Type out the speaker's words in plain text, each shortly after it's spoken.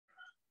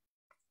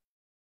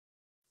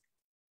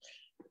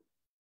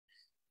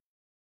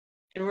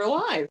And we're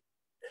live.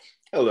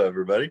 Hello,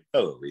 everybody.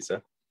 Hello,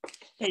 Lisa.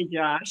 Hey,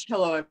 Josh.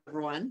 Hello,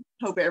 everyone.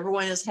 Hope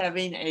everyone is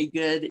having a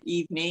good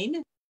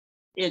evening.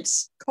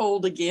 It's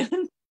cold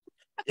again.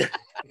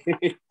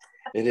 It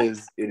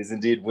is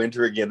indeed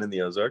winter again in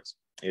the Ozarks.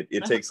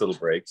 It takes little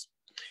breaks,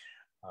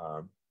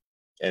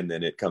 and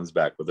then it comes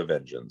back with a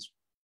vengeance.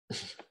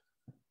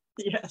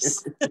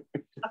 Yes.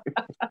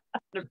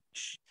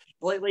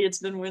 Lately, it's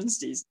been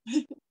Wednesdays.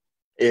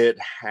 It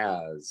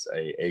has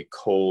a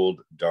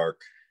cold, dark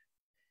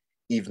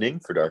evening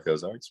for Dark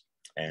Ozarks,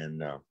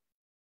 and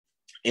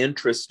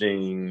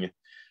interesting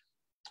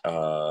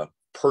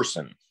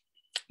person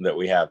that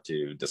we have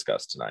to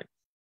discuss tonight.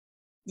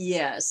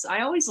 Yes,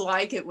 I always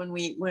like it when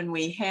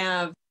we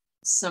have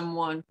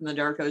someone from the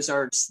Dark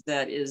Ozarks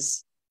that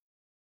is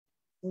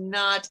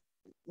not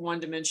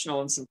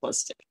one-dimensional and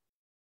simplistic.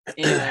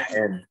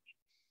 And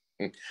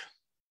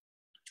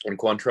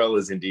Quantrill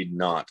is indeed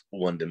not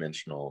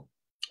one-dimensional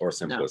or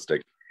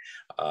simplistic.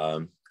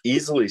 No.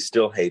 Easily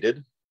still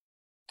hated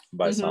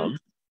by some.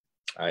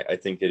 I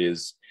think it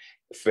is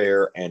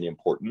fair and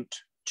important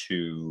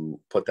to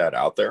put that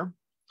out there.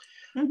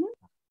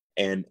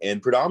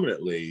 And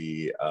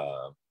predominantly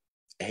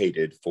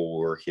hated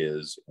for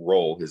his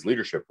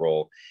leadership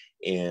role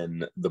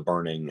in the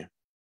burning,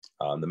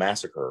 the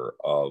massacre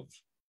of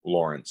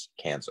Lawrence,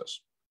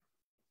 Kansas.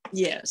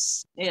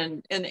 Yes,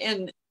 and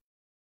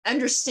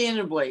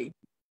understandably.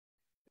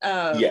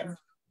 Yeah.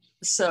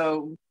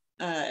 So,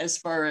 as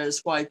far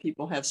as why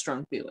people have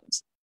strong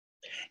feelings.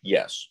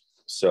 Yes.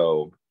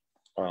 So,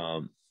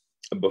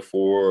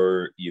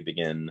 before you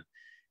begin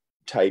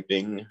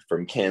typing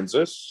from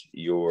Kansas,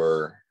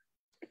 your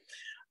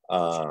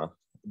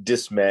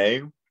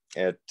dismay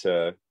at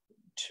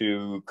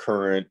two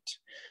current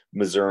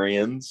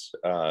Missourians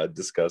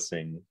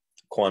discussing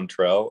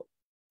Quantrill,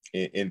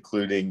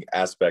 including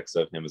aspects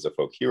of him as a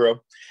folk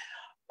hero,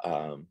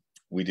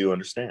 we do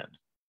understand.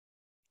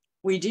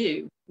 We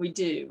do.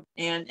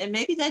 And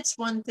maybe that's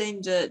one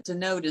thing to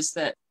note is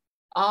that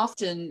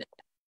often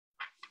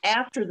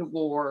after the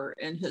war,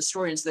 and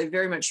historians, they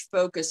very much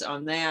focus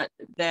on that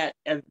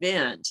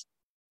event.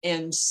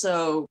 And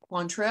so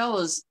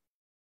Quantrill is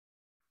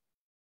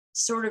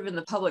sort of in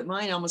the public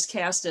mind almost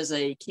cast as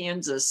a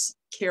Kansas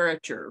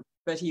character,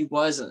 but he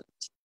wasn't.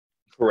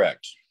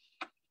 Correct.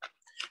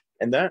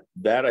 And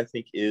that I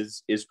think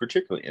is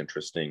particularly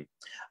interesting.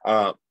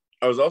 I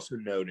was also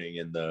noting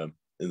in the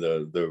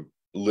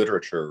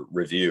literature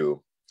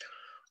review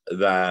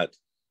that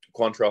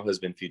Quantrill has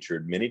been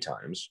featured many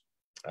times,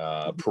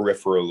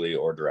 peripherally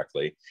or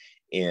directly,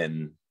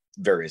 in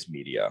various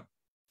media,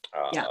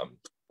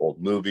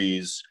 old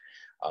movies,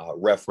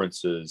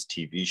 references,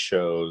 TV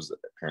shows,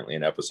 apparently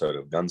an episode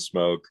of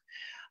Gunsmoke.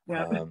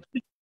 Yeah.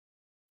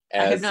 I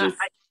have not.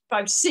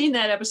 I've seen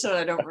that episode.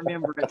 I don't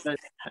remember it, but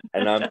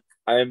and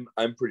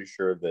I'm pretty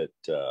sure that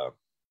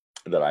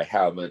I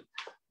haven't.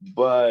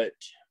 But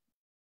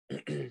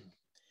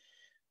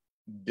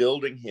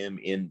building him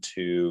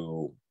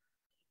into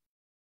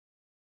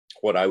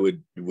what I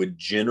would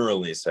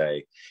generally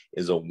say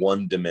is a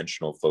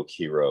one-dimensional folk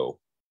hero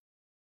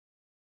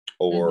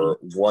or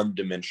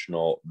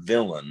one-dimensional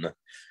villain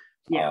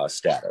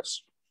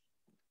status.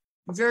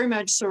 Very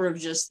much sort of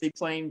just the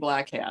plain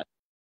black hat.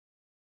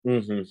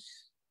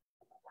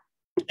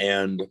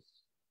 And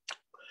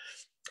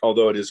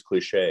although it is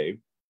cliche,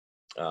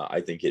 I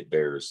think it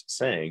bears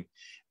saying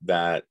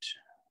that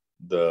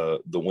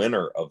the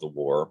winner of the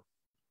war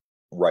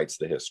writes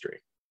the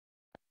history.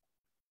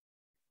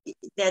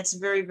 That's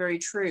very, very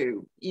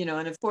true.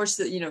 And of course,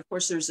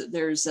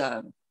 there's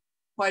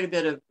quite a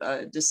bit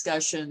of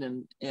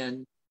discussion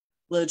and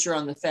literature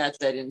on the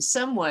fact that in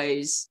some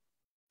ways,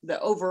 the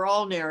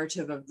overall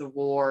narrative of the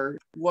war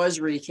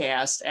was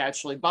recast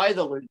actually by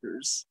the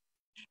Lugers.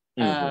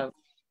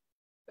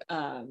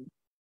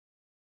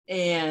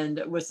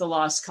 And with the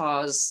Lost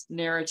Cause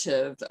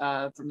narrative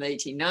from the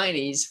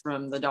 1890s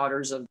from the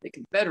Daughters of the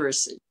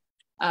Confederacy.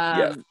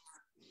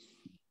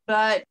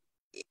 But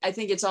I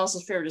think it's also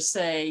fair to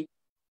say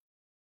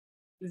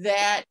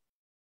that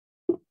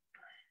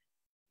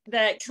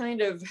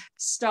kind of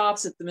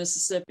stops at the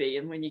Mississippi.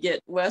 And when you get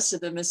west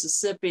of the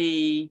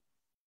Mississippi,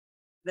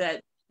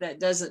 that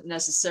doesn't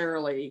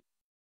necessarily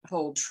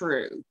hold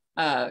true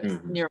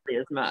nearly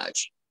as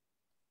much.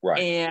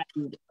 Right.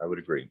 And I would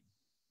agree.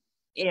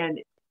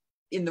 And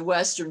in the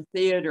Western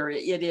theater,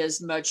 it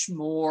is much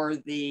more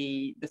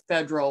the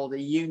federal,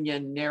 the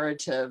Union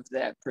narrative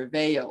that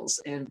prevails.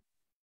 And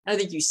I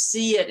think you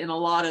see it in a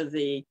lot of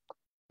the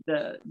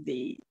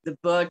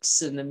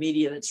books and the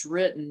media that's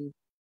written,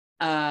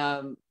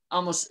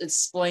 almost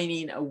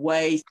explaining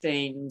away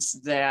things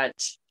that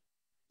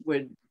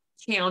would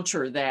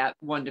counter that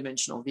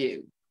one-dimensional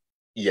view.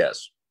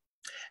 Yes.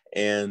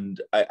 And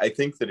I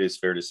think that it's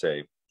fair to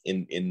say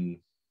and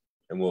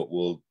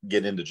we'll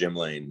get into Jim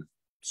Lane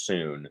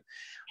soon.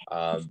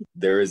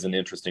 There is an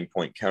interesting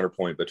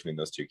counterpoint between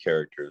those two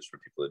characters for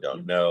people who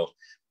don't know.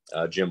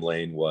 Jim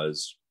Lane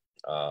was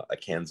a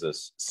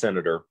Kansas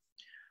senator,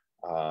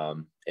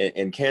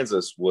 and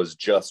Kansas was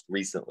just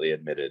recently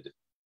admitted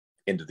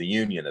into the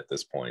Union at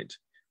this point.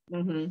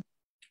 Mm-hmm.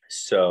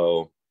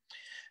 So,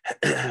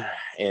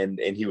 and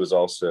he was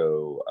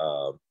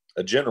also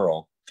a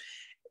general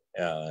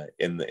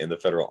in the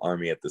Federal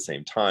Army at the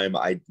same time.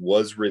 I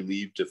was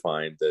relieved to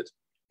find that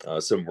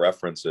some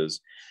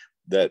references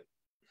that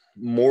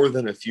more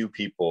than a few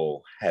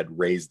people had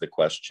raised the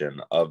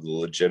question of the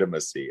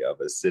legitimacy of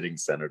a sitting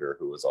senator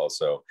who was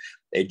also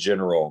a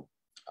general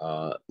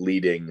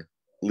leading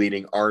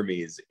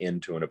armies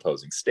into an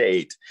opposing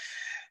state,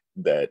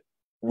 that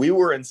we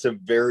were in some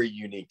very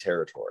unique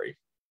territory.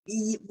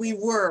 We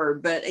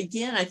were, but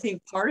again, I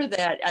think part of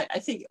that, I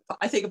think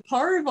a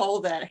part of all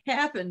of that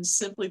happens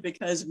simply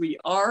because we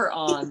are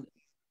on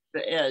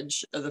the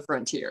edge of the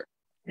frontier.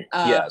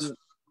 Yes.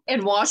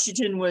 And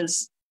Washington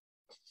was,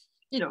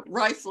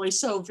 rightfully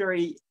so,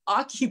 very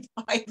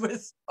occupied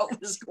with what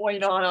was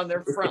going on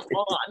their front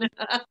lawn.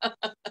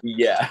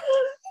 Yeah.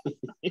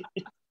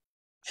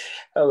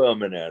 Hello,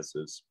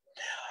 Manassas.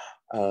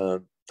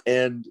 And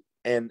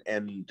in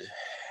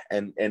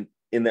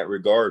that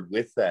regard,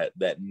 with that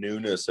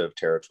newness of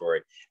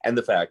territory, and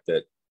the fact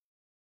that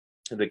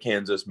the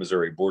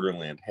Kansas-Missouri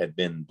borderland had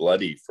been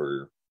bloody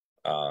for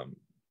a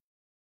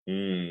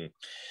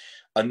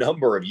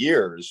number of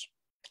years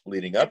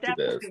leading up to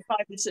this, 5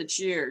 to 6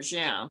 years,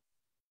 yeah.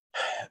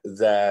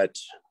 That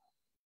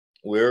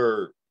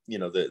we're,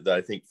 that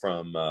I think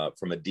from a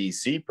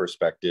DC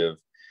perspective,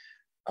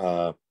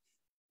 that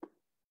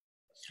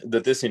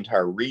this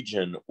entire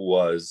region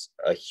was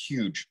a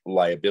huge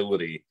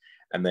liability,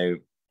 and they,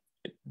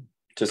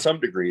 to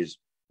some degree,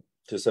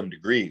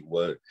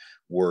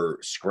 were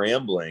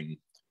scrambling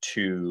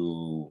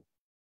to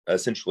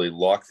essentially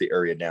lock the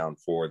area down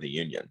for the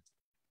Union.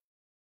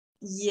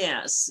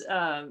 Yes.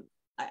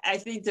 I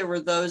think there were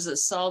those that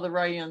saw the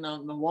writing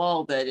on the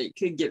wall that it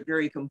could get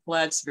very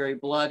complex, very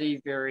bloody,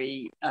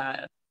 very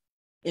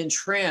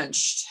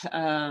entrenched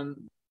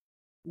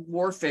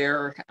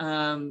warfare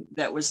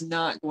that was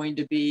not going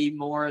to be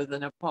more than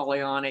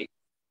Napoleonic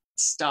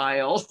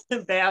style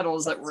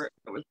battles that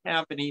was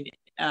happening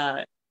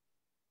out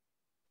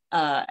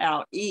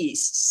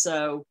east.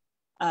 So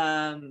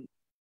I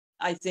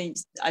think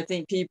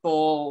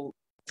people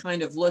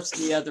kind of looked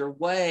the other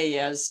way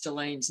as to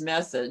Lane's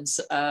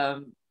methods.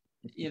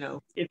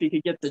 If he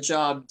could get the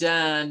job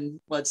done,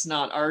 let's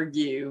not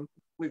argue.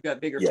 We've got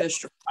bigger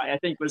fish to fry, I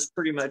think was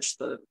pretty much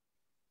the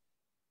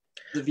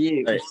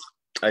view.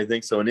 I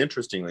think so. And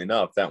interestingly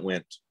enough, that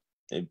went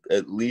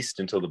at least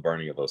until the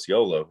burning of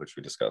Osceola, which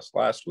we discussed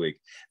last week.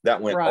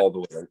 That went all the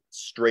way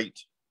straight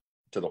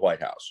to the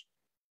White House.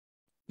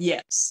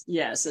 Yes.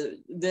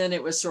 Then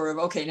it was sort of,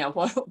 okay, now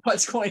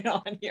what's going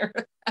on here?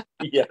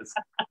 Yes.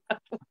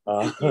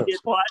 You did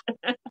what?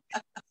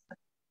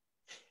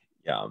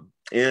 Yeah.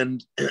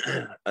 And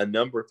a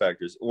number of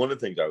factors. One of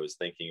the things I was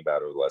thinking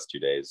about over the last 2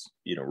 days,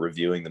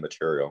 reviewing the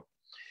material,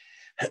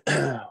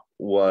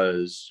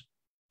 was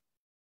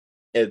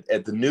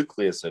at the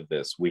nucleus of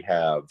this, we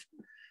have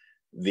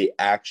the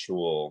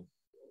actual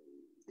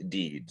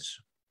deeds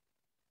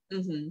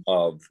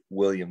of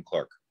William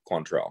Clark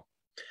Quantrill,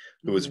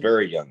 who was a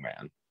very young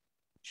man.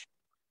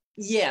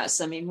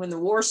 Yes. I mean, when the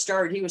war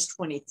started, he was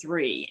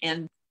 23.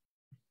 And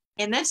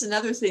that's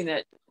another thing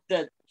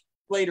that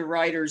later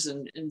writers,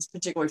 and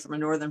particularly from a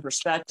Northern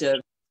perspective,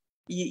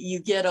 you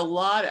get a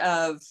lot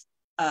of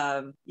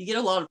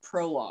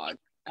prologue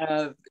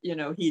of,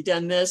 he'd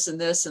done this and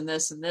this and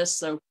this and this.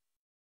 So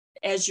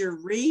as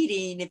you're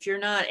reading, if you're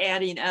not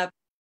adding up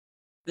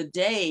the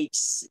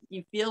dates,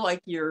 you feel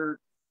like you're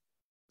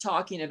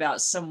talking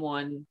about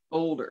someone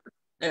older,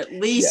 at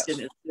least in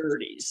his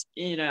 30s,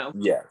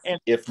 Yes, and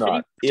if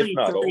not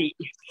old.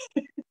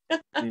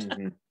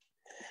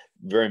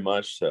 Very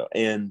much so.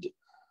 And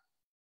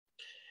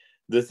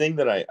the thing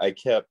that I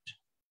kept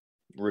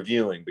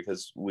reviewing,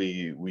 because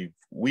we've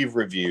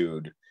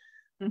reviewed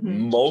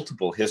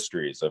multiple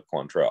histories of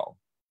Quantrill,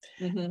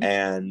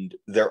 and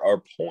there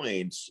are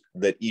points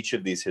that each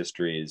of these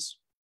histories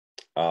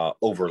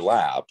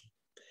overlap,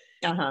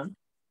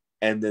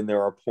 and then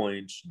there are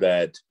points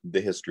that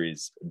the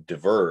histories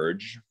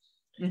diverge,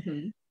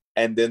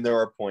 and then there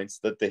are points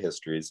that the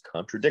histories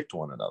contradict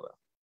one another.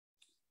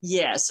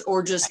 Yes,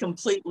 or just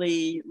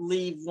completely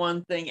leave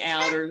one thing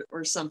out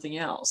or something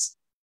else.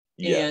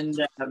 And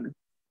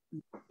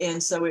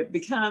so it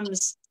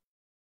becomes,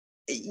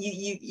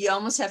 you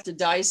almost have to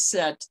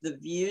dissect the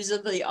views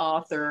of the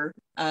author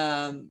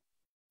and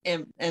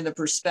the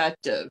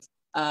perspective.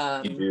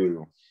 You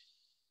do.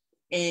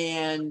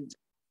 And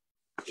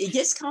it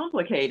gets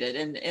complicated,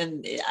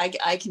 and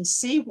I can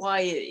see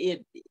why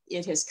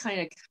it has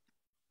kind of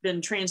been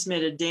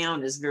transmitted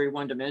down as very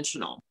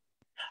one-dimensional.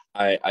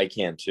 I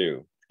can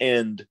too.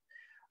 And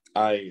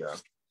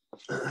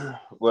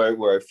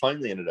where I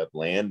finally ended up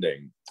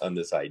landing on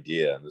this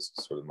idea, and this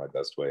is sort of my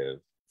best way of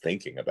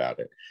thinking about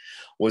it,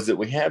 was that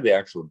we have the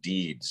actual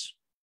deeds,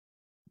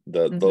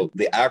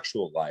 the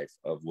actual life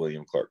of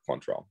William Clark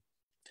Quantrill.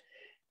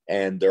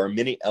 And there are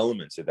many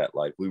elements of that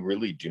life we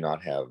really do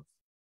not have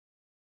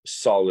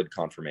solid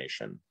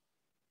confirmation.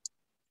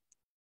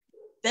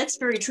 That's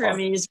very true. I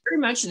mean, it's very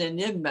much an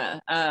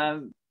enigma.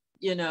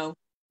 you know,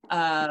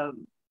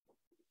 um,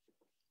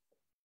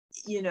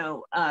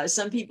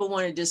 some people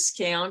want to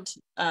discount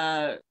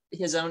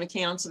his own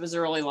accounts of his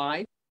early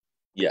life.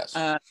 Yes.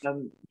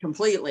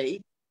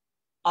 Completely,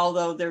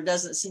 although there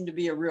doesn't seem to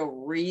be a real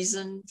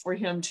reason for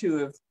him to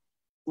have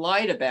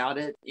lied about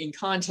it in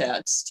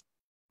context.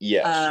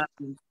 Yes.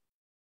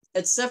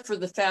 Except for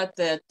the fact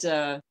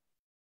that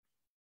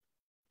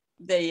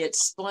they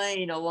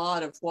explain a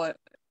lot of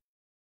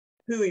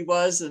who he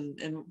was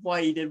and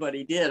why he did what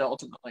he did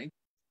ultimately.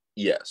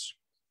 Yes.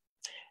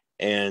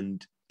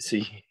 And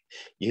see,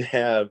 you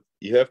have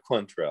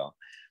Quantrill,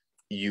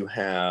 you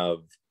have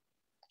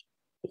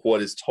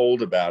what is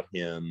told about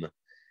him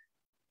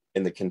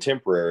in the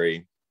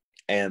contemporary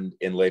and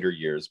in later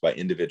years by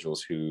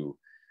individuals who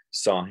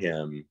saw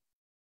him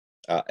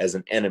as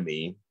an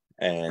enemy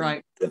and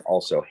right. then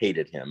also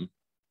hated him.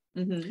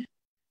 Mm-hmm.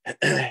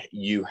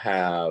 You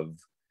have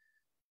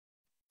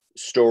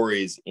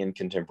stories in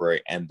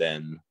contemporary and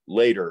then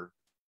later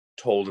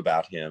told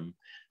about him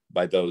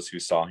by those who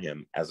saw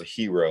him as a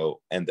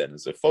hero and then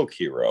as a folk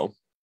hero.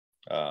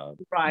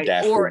 Right.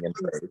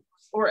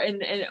 Or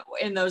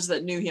in those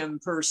that knew him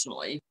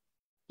personally.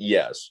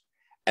 Yes.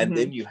 And mm-hmm.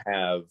 then you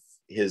have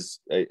his,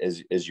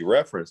 as you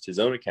referenced, his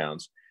own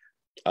accounts.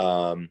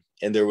 And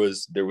there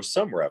was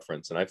some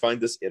reference, and I find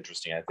this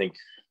interesting. I think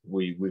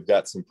we've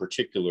got some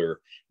particular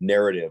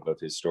narrative of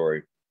his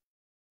story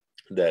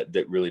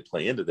that really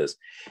play into this,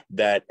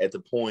 that at the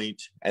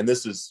point, and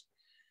this is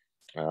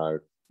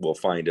we'll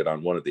find it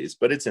on one of these,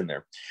 but it's in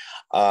there,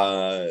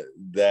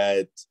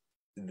 that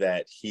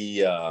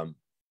he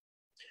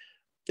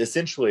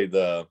essentially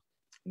the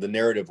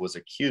narrative was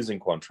accusing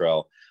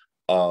Quantrill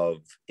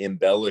of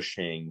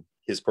embellishing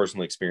his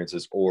personal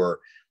experiences or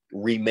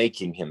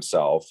remaking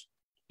himself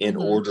in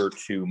mm-hmm. order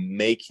to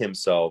make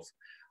himself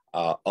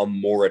a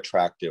more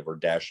attractive or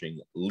dashing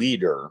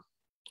leader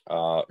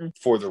mm-hmm.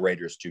 for the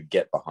Raiders to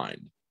get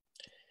behind.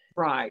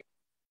 Right.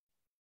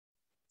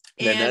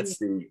 And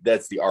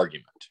that's the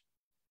argument.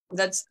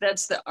 That's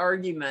the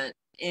argument.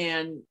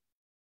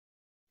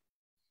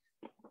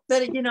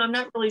 But I'm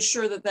not really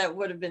sure that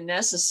would have been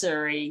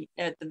necessary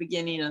at the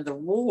beginning of the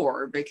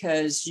war,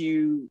 because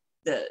the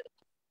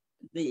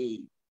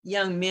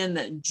young men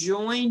that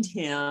joined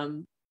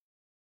him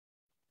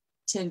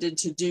tended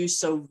to do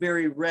so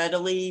very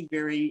readily,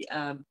 very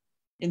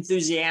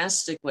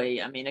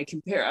enthusiastically. I mean, a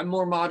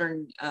more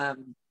modern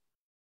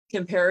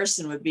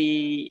comparison would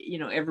be,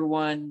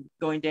 everyone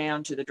going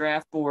down to the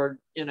draft board,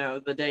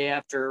 the day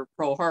after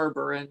Pearl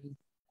Harbor and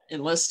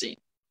enlisting.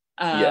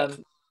 Yes.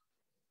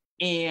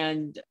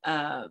 And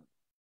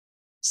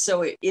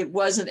so it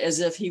wasn't as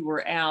if he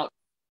were out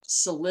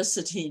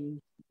soliciting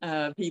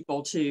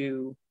people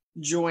to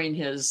join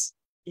his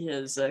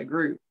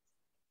group.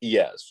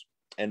 Yes.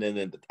 And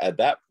then at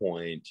that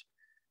point,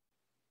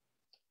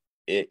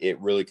 it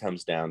really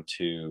comes down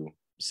to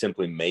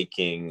simply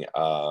making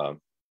a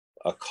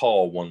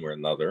call one way or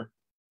another,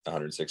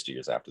 160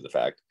 years after the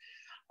fact.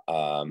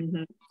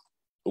 Mm-hmm.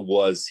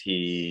 Was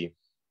he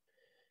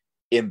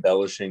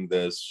embellishing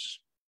this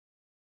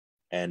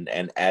and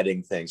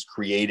adding things,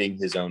 creating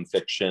his own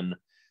fiction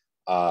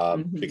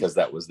mm-hmm. because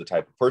that was the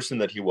type of person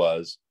that he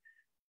was?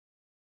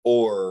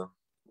 Or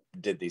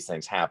did these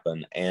things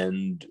happen?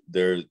 And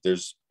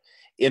there's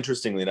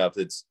interestingly enough,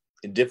 it's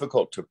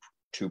difficult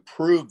to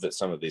prove that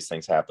some of these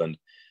things happened,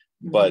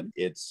 mm-hmm. but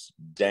it's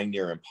dang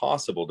near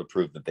impossible to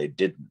prove that they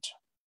didn't.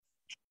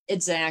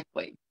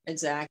 Exactly.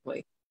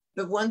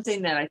 But one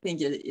thing that I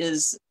think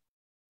is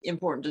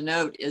important to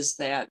note is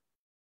that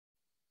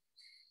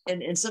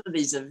in some of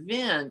these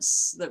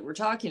events that we're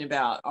talking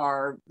about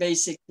are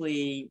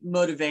basically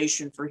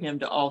motivation for him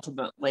to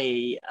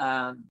ultimately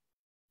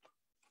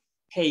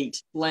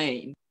hate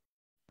Lane.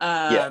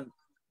 Yeah.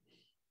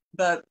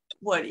 But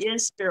what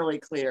is fairly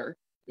clear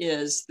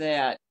is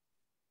that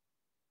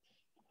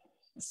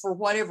for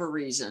whatever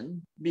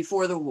reason,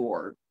 before the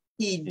war,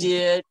 he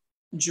did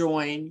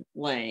join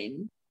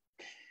Lane.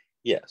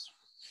 Yes.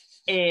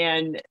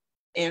 And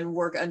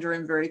work under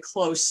him very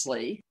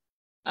closely.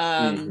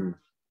 Mm-hmm.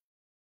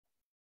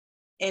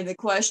 And the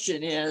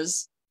question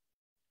is,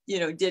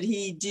 did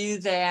he do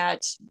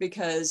that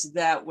because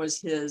that was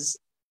his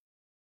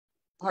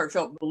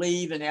heartfelt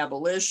belief in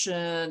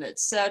abolition,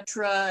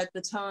 etc. at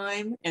the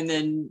time, and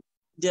then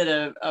did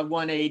a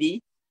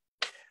 180?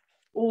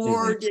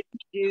 Or mm-hmm. did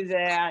he do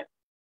that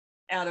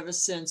out of a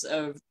sense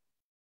of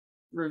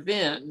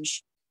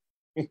revenge?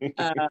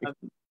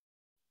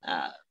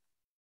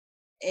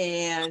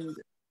 And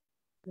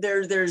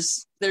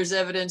there's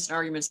evidence and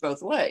arguments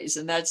both ways,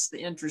 and that's the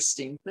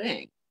interesting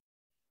thing.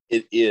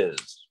 It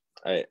is,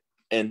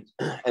 and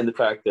the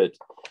fact that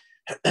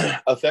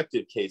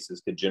effective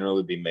cases could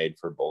generally be made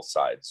for both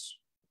sides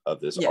of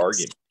this yes.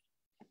 argument.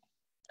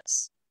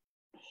 Yes.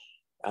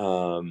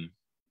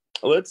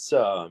 Let's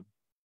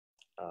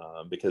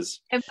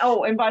because and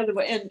by the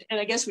way, and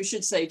I guess we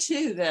should say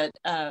too that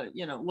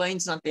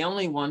Lane's not the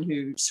only one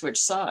who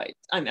switched sides.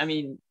 I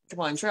mean,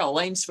 Quantrill,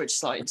 Lane switched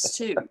sides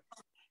too.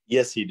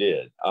 Yes, he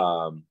did.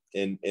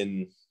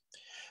 And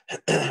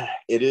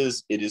it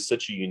is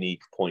such a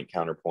unique point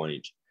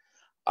counterpoint.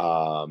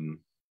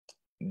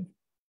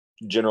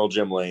 General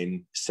Jim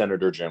Lane,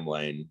 Senator Jim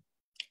Lane,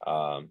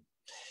 um,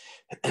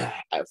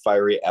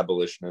 fiery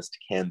abolitionist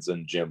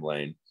Kansan Jim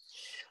Lane,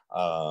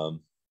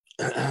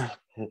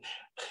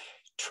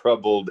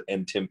 troubled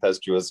and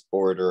tempestuous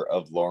orator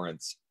of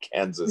Lawrence,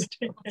 Kansas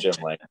Jim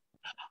Lane.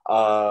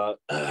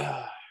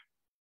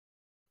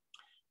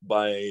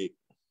 By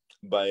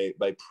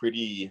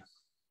pretty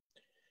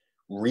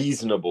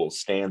reasonable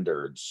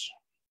standards,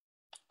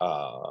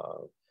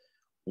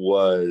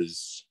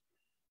 was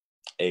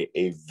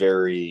a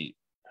very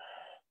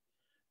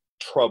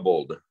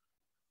troubled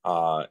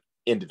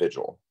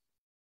individual.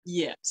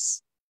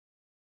 Yes,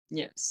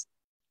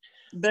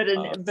 but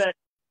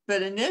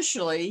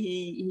initially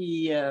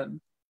he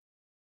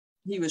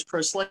was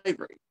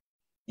pro-slavery.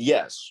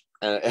 Yes,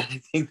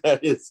 I think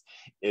that is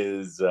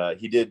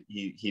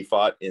he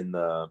fought in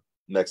the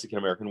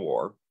Mexican-American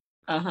War.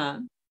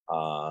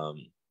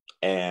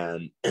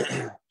 And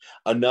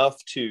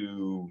enough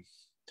to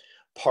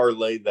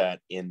parlay that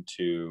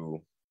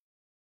into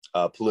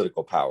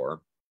political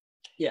power.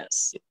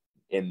 Yes.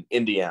 In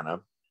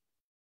Indiana.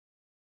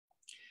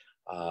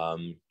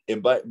 And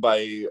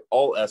by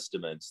all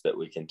estimates that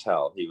we can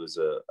tell, he was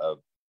a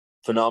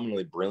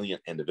phenomenally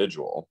brilliant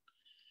individual.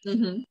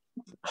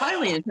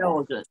 Highly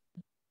intelligent.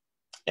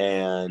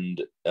 And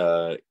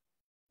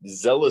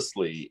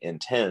zealously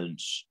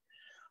intense.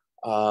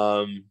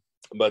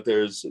 But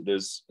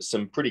there's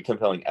some pretty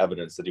compelling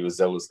evidence that he was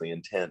zealously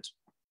intent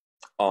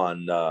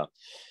on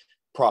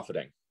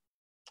profiting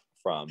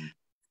from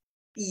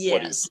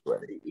what he was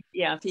doing.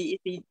 Yeah, if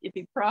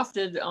he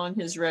profited on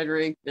his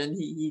rhetoric, then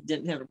he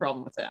didn't have a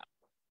problem with that.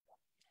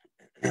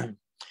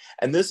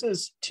 And this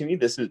is, to me,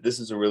 this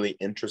is a really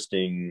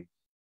interesting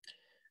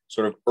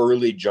sort of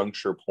early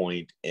juncture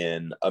point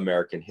in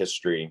American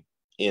history,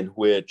 in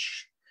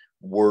which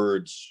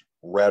words,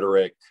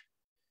 rhetoric,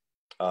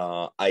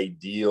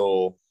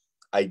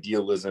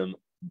 idealism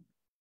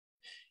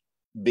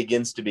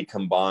begins to be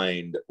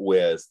combined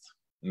with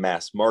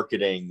mass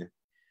marketing,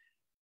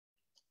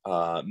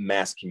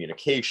 mass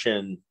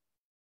communication,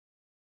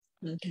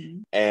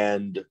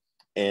 and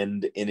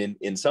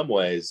in some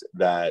ways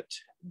that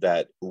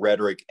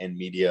rhetoric and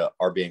media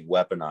are being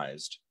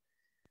weaponized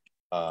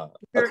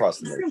across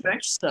the nation. Very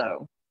much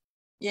so.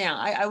 Yeah,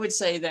 I would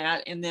say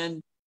that. And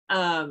then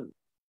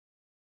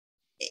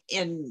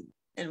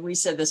and we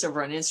said this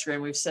over on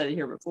Instagram, we've said it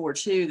here before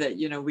too, that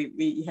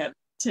we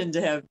tend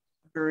to have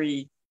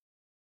very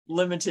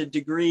limited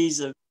degrees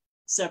of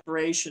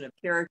separation of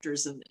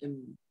characters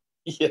in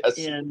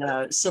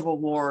Civil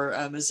War,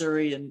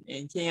 Missouri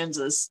and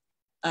Kansas,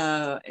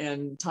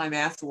 and time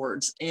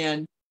afterwards.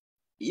 And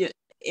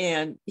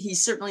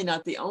he's certainly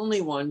not the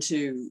only one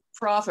to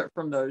profit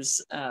from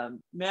those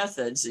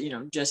methods.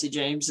 Jesse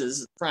James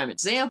is a prime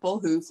example,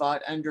 who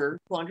fought under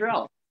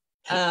Quantrill.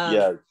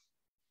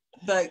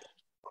 But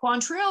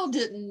Quantrill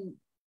didn't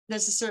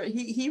necessarily,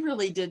 he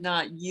really did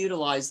not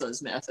utilize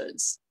those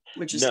methods,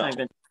 which is kind of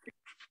interesting.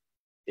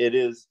 It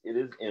is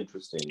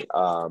interesting.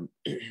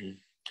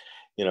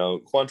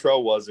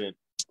 Quantrill wasn't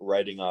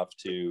riding off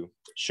to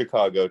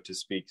Chicago to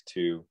speak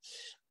to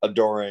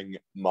adoring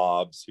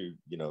mobs who,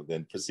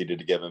 then proceeded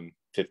to give him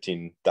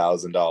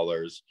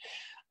 $15,000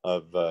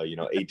 of,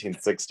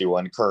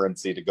 1861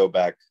 currency to go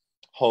back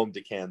home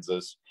to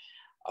Kansas.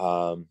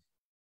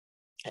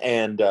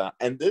 And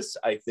this,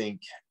 I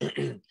think,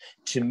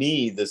 to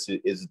me,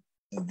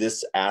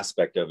 this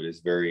aspect of it is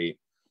very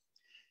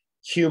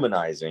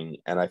humanizing,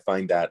 and I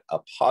find that a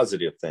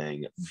positive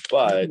thing.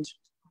 But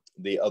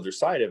the other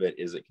side of it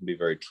is it can be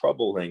very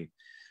troubling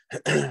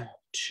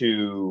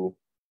to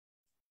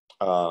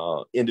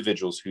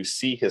individuals who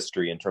see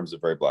history in terms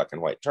of very black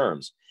and white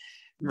terms.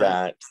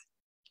 Right.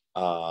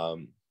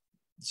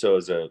 So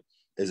as a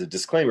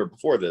disclaimer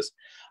before this,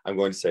 I'm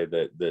going to say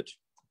that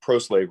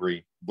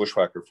pro-slavery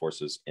bushwhacker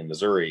forces in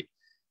Missouri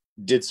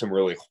did some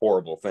really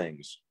horrible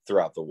things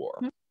throughout the war,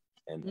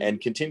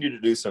 and continue to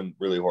do some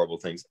really horrible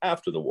things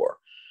after the war.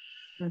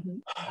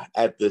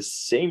 At the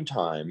same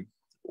time,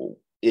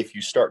 if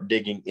you start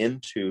digging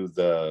into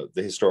the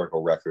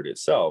historical record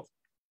itself,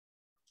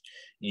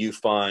 you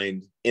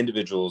find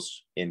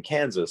individuals in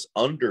Kansas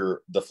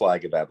under the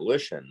flag of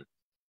abolition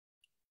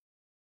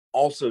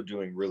also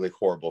doing really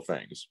horrible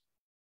things.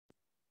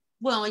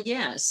 Well,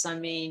 yes. I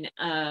mean,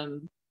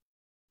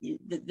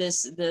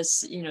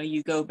 this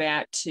you go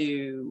back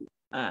to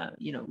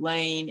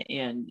Lane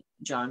and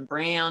John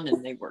Brown,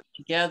 and they worked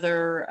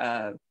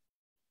together.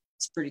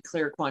 It's pretty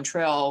clear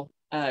Quantrill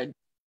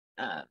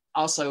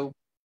also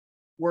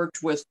worked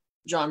with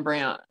John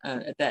Brown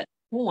at that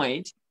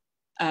point,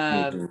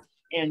 and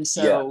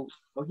so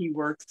he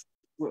worked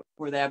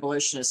for the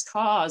abolitionist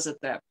cause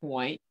at that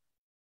point.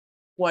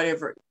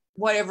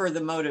 Whatever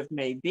the motive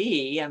may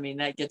be, I mean,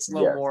 that gets a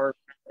little more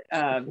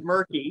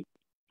murky.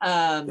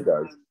 It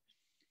does.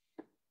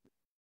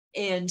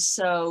 And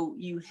so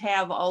you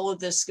have all of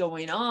this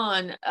going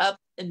on up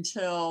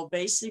until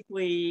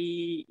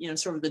basically,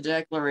 sort of the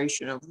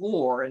declaration of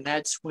war. And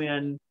that's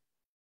when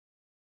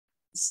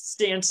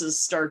stances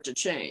start to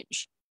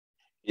change.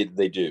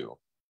 They do.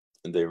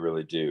 They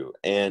really do.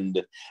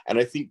 And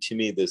I think to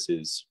me this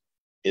is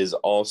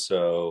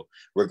also,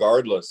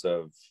 regardless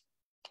of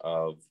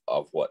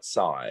what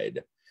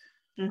side,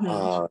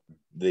 Mm-hmm.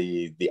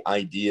 the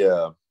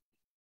idea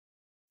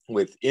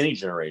with any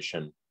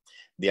generation,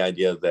 the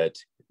idea that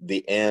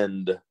the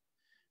end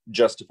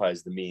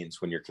justifies the means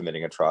when you're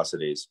committing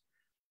atrocities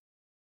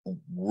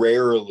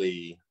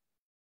rarely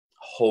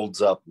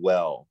holds up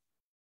well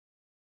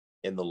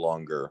in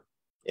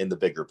the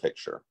bigger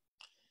picture.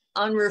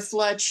 On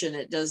reflection,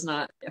 it does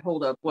not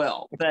hold up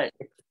well, but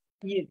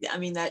I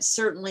mean, that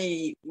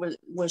certainly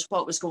was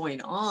what was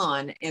going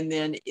on. And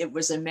then it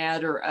was a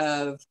matter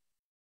of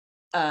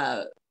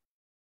at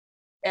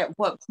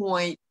what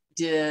point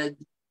did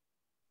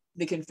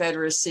the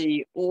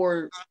Confederacy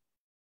or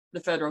the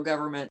federal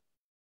government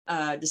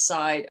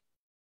decide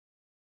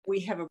we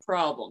have a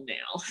problem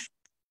now?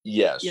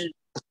 Yes. You know,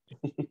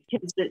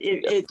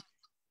 it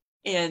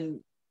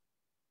and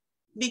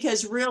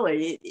because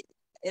really,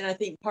 and I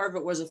think part of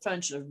it was a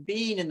function of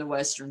being in the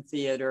Western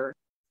theater,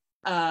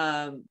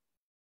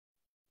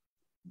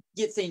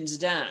 get things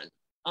done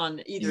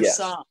on either Yes.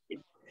 side.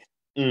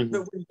 Mm-hmm.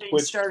 But when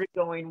things started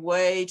going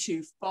way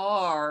too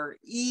far,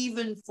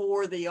 even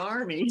for the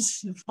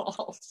armies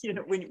involved, you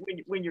know,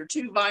 when you're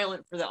too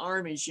violent for the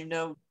armies, you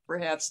know,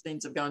 perhaps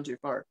things have gone too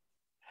far.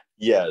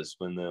 Yes,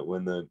 when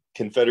the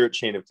Confederate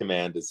chain of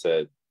command has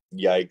said,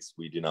 "Yikes,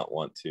 we do not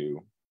want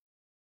to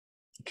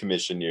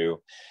commission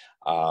you,"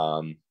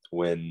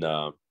 when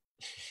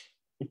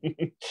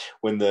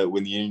when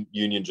the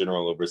Union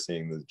general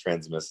overseeing the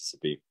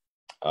Trans-Mississippi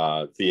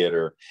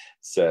theater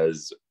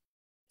says,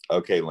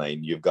 "Okay,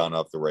 Lane, you've gone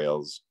off the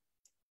rails.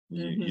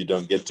 You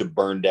don't get to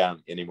burn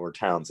down any more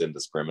towns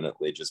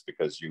indiscriminately just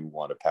because you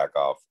want to pack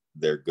off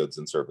their goods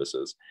and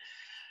services."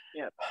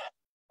 Yeah.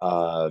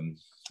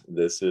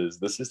 This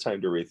is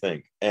time to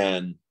rethink.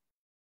 And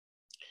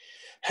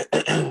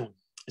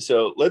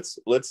so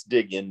let's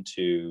dig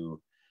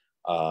into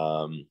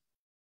the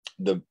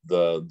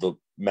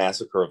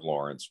massacre of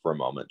Lawrence for a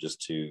moment,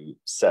 just to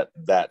set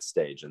that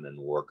stage and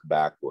then work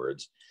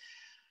backwards.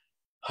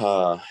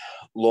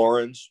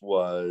 Lawrence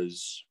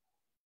was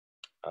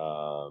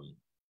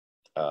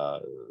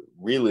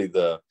really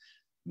the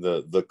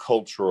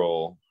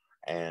cultural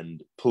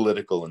and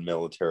political and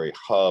military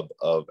hub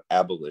of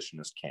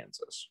abolitionist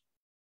Kansas.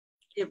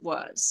 It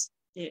was.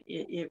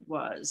 It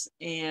was.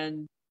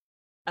 And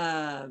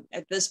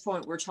at this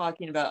point, we're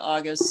talking about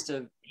August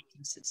of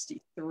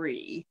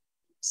 1863.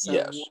 So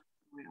yes, what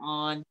went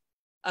on?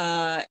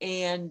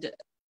 And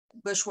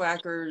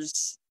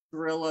bushwhackers,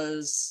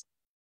 guerrillas,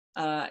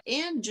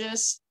 and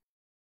just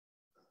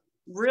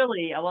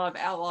really a lot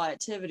of outlaw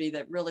activity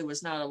that really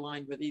was not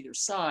aligned with either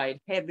side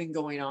had been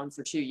going on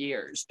for 2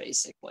 years,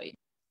 basically.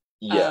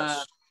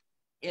 yes.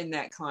 In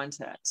that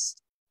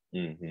context.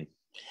 Mm-hmm.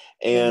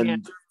 And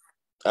And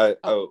I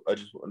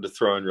just wanted to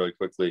throw in really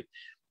quickly,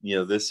 you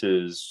know, this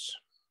is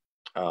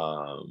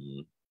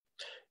 2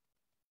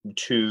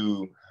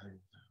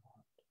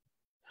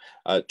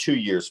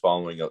 years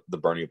following the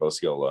burning of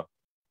Osceola.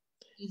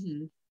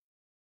 mm-hmm.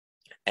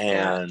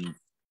 And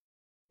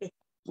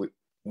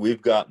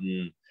we've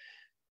gotten,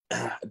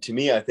 to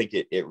me, I think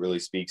it really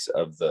speaks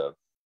of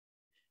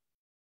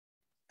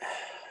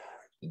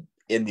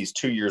in these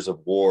 2 years of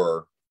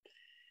war,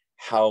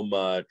 how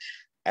much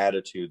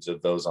attitudes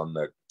of those on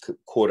the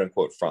quote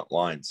unquote front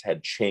lines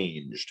had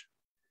changed.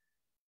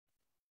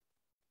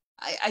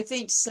 I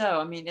think so.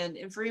 I mean,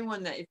 and for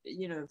anyone that,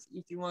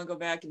 if you want to go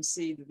back and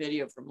see the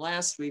video from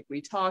last week,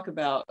 we talk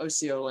about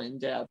Osceola in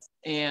depth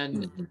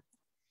and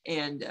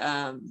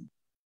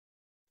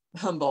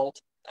Humboldt,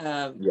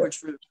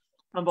 which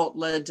Humboldt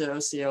led to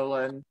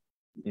Osceola, and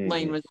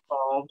Lane was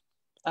involved.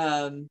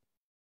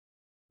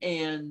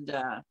 And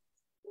to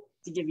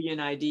give you an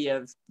idea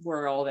of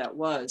where all that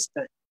was.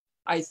 But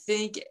I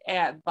think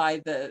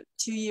by the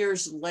 2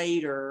 years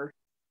later,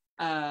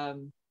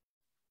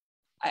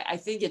 I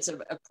think it's a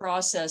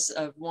process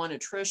of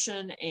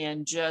attrition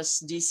and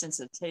just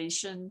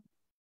desensitization.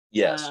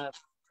 Yes.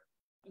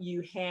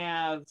 You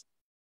have,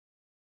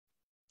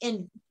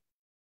 and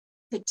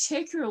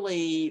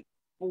particularly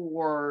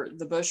for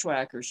the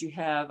bushwhackers, you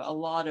have a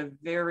lot of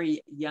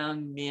very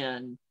young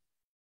men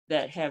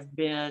that have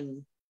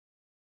been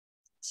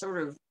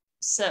sort of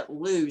set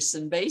loose.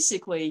 And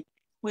basically,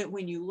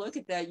 when you look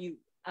at that,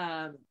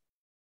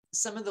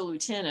 some of the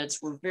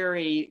lieutenants were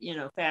very,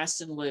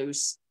 fast and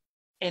loose.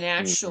 And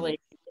actually,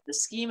 in the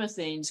scheme of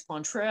things,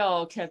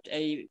 Quantrill kept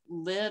a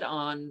lid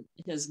on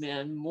his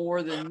men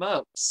more than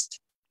most.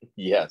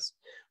 Yes,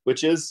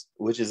 which is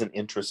an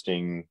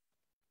interesting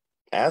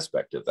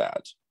aspect of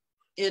that.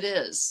 It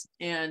is.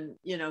 And,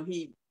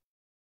 he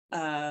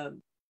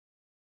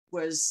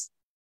was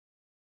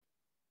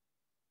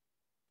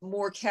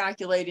more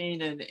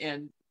calculating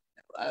and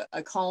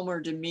a calmer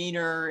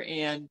demeanor,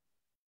 and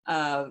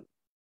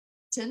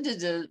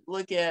tended to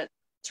look at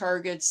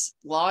targets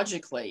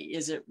logically.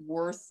 Is it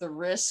worth the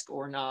risk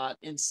or not,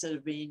 instead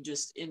of being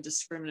just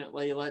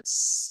indiscriminately,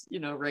 let's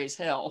raise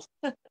hell.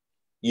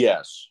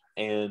 Yes,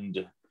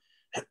 And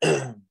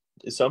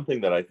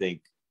something that I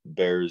think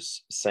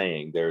bears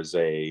saying, there's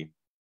to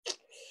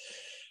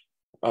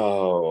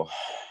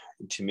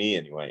me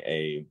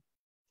anyway,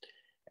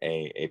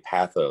 a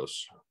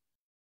pathos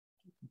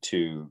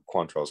to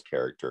Quantrill's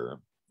character,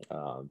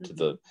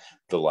 to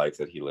the life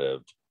that he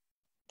lived,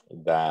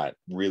 that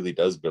really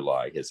does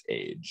belie his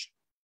age.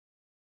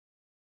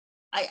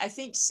 I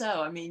think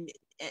so. I mean,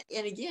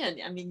 and again,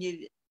 I mean,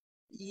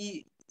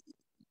 you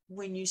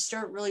when you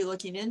start really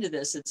looking into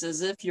this, it's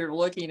as if you're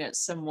looking at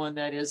someone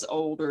that is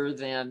older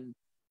than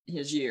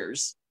his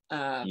years.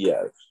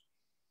 Yes.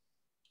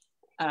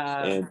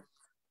 And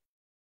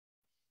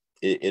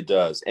it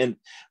does. And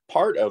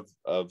part of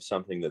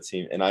something that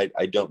seemed, and I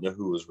don't know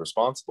who was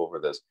responsible for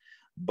this,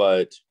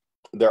 but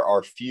there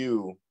are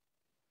few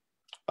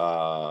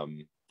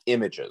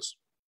images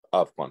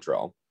of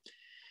Quantrill.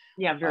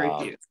 Yeah, very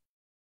few.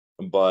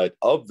 But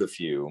of the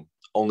few,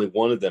 only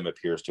one of them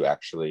appears to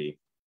actually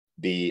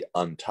be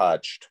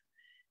untouched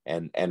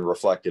and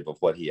reflective of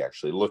what he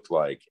actually looked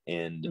like.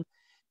 And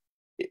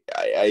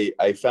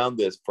I found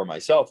this for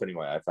myself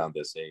anyway. I found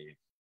this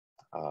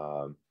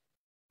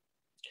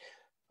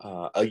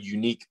a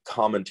unique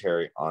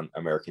commentary on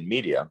American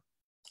media,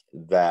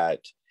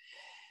 that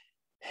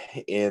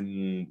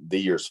in the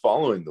years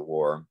following the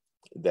war,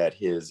 that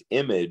his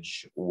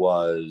image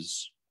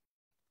was,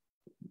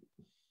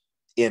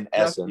 in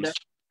essence,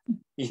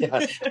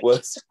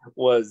 was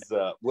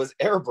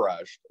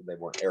airbrushed. They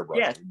weren't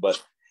airbrushed,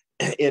 but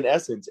in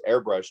essence,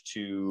 airbrushed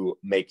to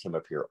make him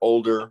appear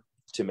older,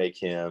 to make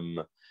him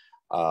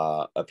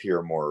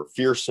appear more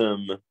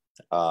fearsome,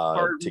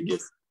 to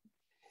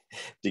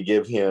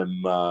give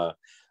him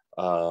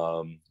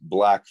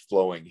black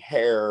flowing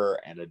hair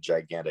and a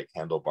gigantic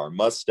handlebar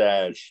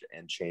mustache,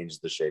 and change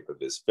the shape of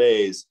his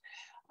face.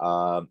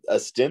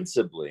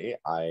 Ostensibly,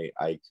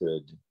 I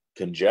could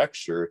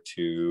conjecture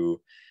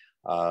to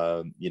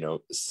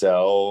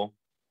sell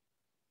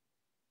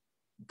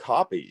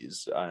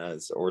copies,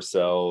 or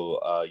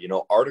sell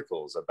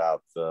articles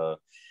about the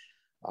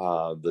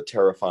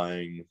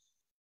terrifying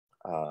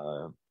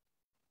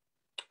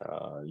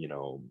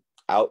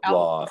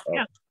outlaw.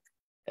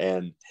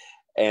 And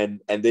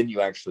then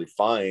you actually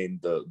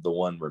find the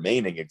one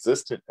remaining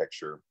existent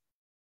picture,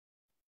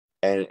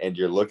 and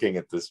you're looking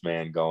at this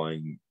man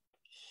going,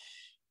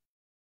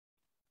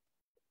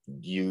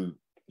 you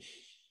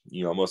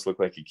almost look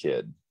like a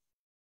kid.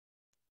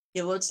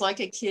 He looks like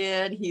a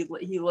kid. He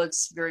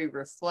looks very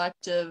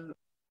reflective,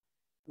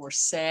 more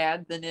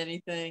sad than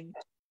anything.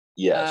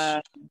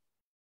 Yes.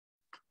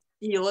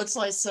 He looks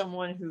like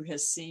someone who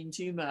has seen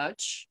too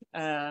much.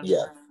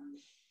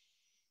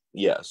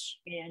 Yes.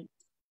 And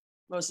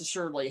most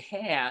assuredly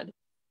had.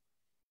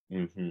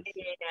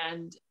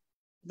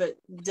 But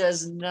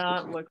does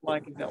not look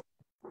like a villain.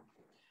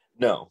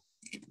 No,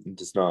 it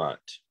does not.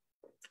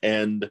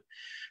 And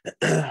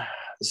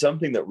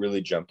something that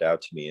really jumped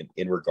out to me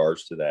in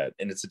regards to that,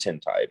 and it's a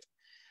tintype,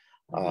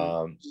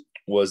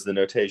 was the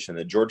notation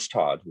that George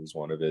Todd, who's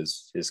one of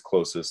his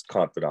closest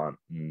confidant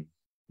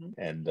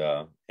and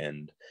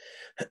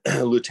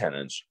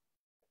lieutenants,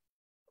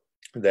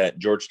 that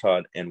George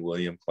Todd and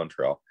William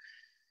Quantrill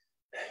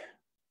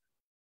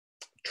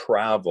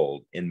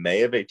traveled in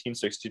May of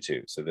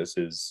 1862. So this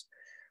is,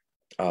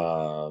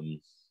 the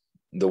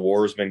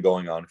war has been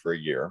going on for a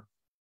year.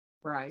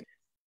 Right.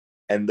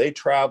 And they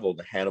traveled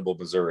to Hannibal,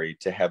 Missouri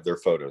to have their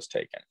photos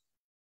taken.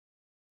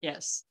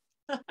 Yes.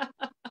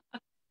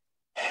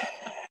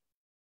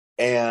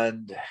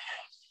 And,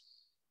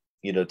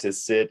 to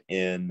sit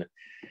in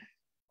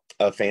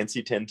a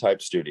fancy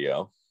tintype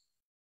studio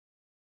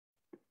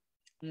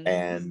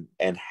and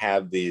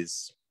have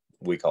these,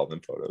 we call them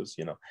photos,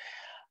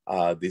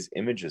 these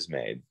images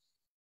made.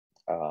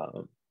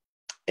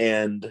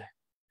 And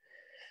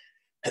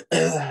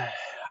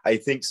I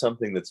think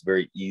something that's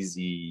very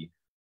easy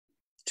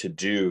to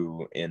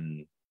do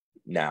in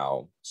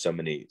now, so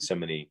many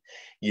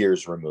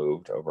years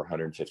removed, over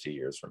 150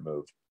 years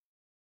removed,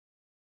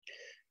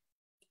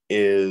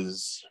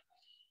 is,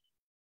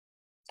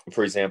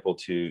 for example,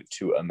 to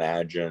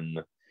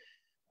imagine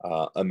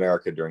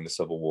America during the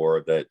Civil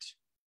War, that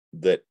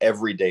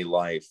everyday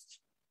life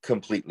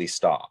completely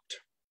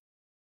stopped.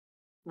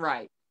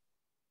 Right.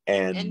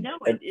 And no,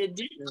 it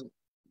didn't.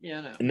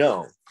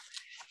 No.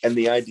 And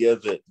the idea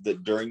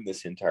that during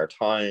this entire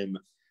time,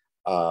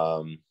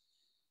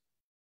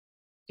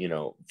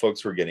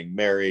 folks were getting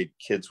married,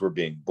 kids were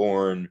being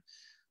born,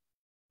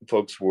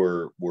 folks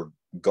were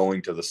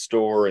going to the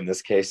store. In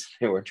this case,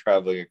 they were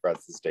traveling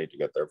across the state to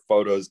get their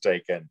photos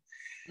taken.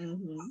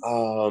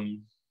 But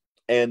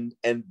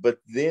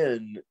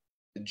then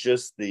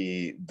just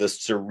the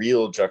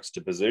surreal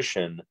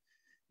juxtaposition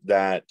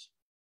that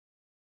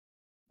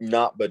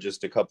not but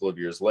just a couple of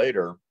years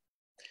later,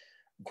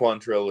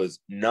 Quantrill is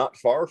not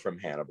far from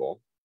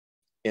Hannibal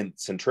in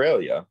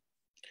Centralia.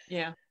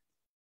 Yeah.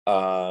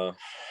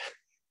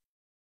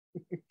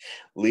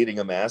 Leading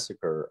a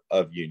massacre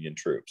of Union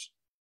troops.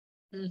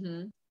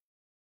 And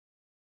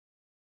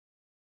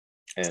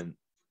of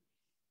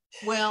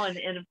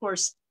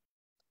course,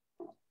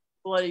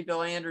 Bloody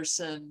Bill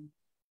Anderson,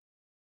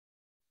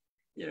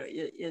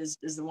 is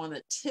the one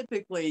that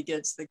typically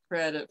gets the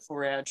credit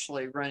for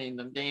actually running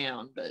them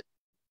down. But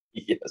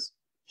yes.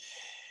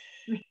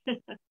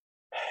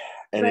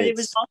 And but it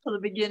was also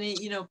the beginning,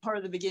 part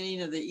of the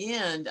beginning of the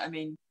end. I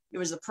mean, it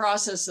was the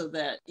process of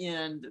that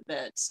end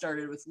that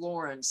started with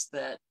Lawrence,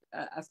 that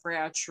a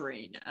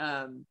fracturing,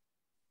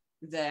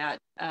 that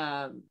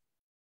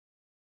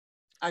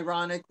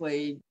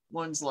ironically,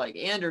 ones like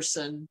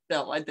Anderson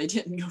felt like they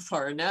didn't go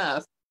far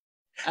enough,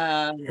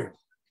 and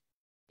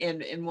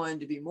wanted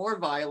to be more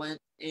violent,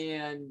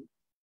 and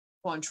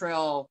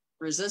Quantrill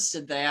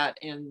resisted that,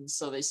 and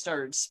so they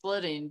started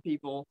splitting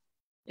people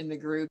in the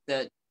group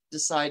that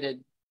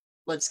decided,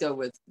 let's go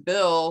with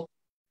Bill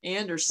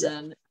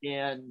Anderson,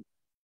 and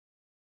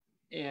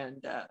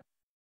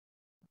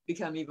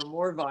become even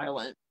more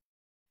violent,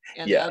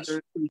 and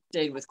others who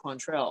stayed with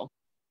Quantrill.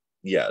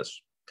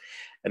 Yes,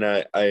 and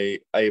I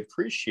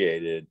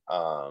appreciated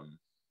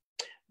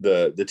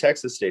the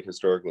Texas State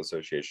Historical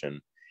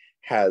Association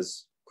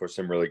has, of course,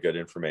 some really good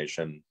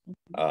information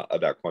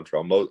about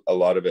Quantrill. A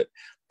lot of it,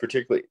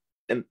 particularly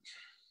and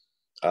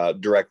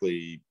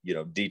directly,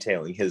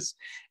 detailing his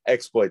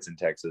exploits in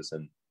Texas,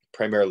 and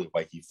primarily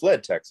why he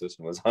fled Texas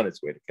and was on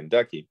his way to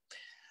Kentucky.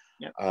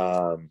 Yep.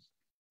 I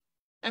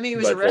mean, he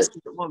was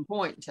arrested at one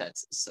point in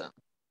Texas. So.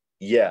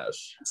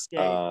 Yes.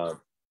 5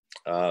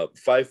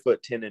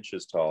 foot 10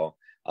 inches tall,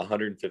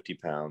 150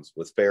 pounds,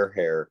 with fair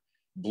hair,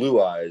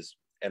 blue eyes,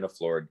 and a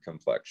florid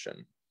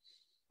complexion.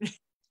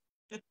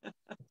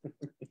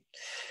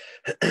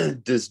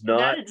 Does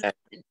not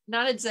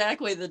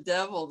exactly the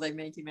devil they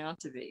make him out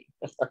to be.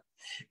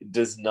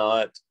 Does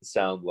not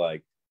sound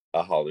like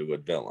a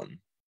Hollywood villain.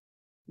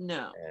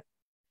 No. And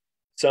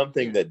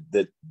something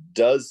that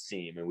does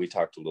seem, and we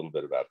talked a little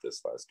bit about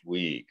this last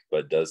week,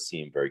 but does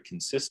seem very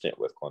consistent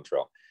with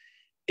Quantrill,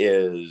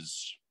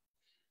 is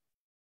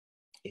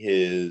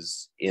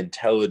his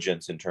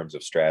intelligence in terms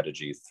of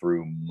strategy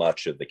through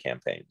much of the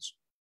campaigns.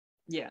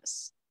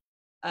 Yes.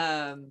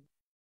 That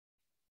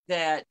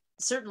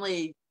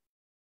certainly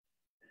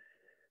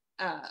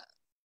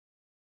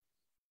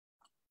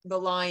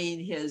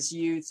belying his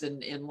youth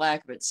and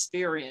lack of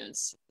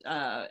experience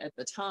at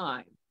the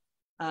time.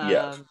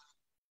 Yes.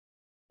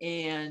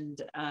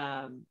 And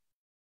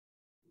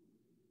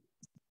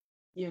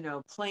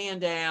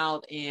planned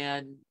out,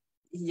 and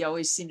he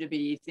always seemed to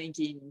be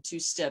thinking 2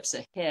 steps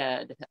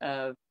ahead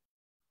of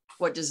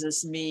what does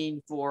this mean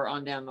for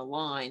on down the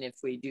line if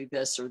we do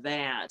this or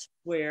that,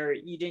 where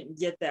you didn't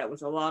get that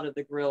with a lot of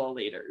the guerrilla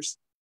leaders.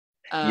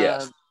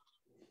 Yes.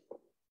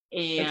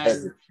 And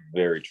that's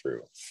very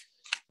true.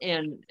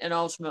 And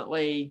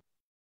ultimately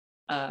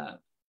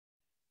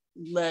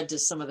led to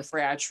some of the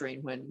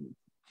fracturing, when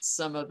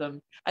some of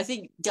them, I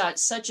think, got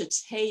such a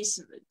taste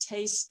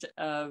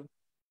of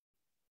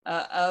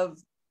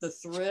the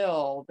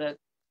thrill that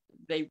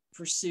they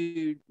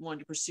wanted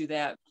to pursue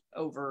that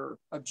over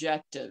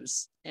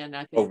objectives, and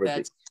I think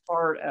that's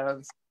part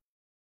of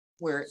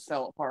where it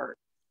fell apart.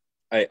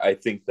 I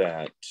think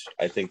that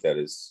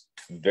is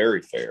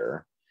very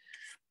fair.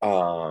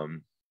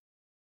 And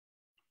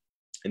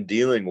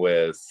dealing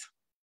with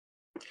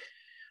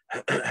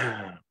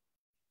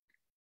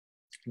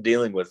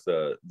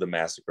the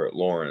massacre at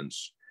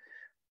Lawrence,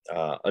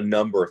 a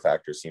number of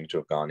factors seem to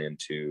have gone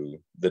into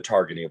the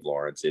targeting of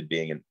Lawrence, it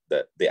being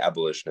the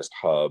abolitionist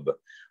hub,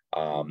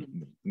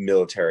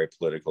 military,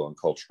 political, and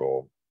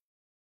cultural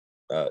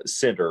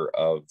center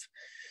of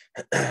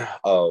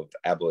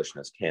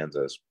abolitionist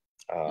Kansas.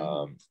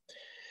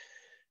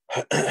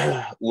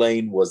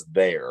 Lane was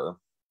there.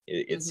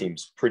 It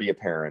seems pretty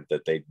apparent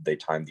that they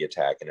timed the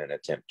attack in an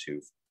attempt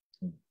to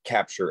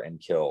capture and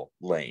kill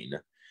Lane.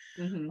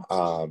 And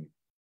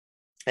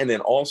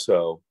then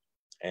also,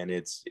 and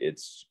it's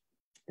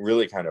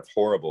really kind of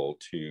horrible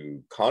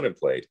to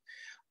contemplate,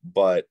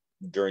 but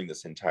during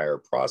this entire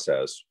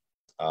process,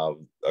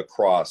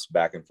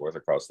 back and forth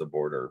across the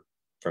border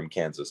from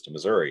Kansas to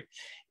Missouri,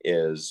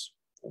 is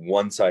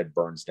one side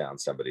burns down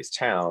somebody's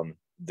town,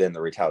 then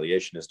the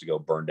retaliation is to go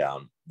burn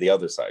down the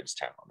other side's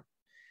town.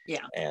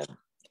 Yeah.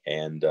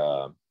 And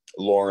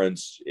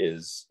Lawrence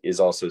is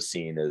also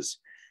seen as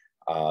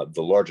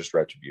the largest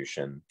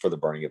retribution for the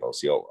burning of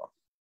Osceola.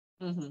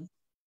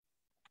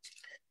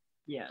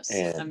 Yes.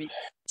 And, I mean,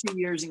 2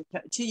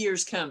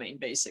 years coming,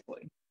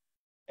 basically.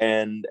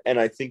 And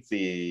I think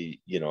I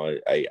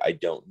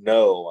don't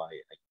know, I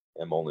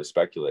am only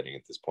speculating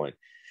at this point,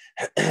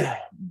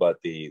 but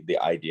the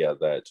idea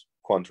that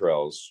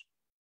Quantrill's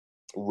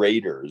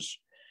raiders,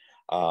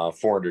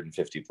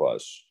 450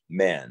 plus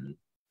men,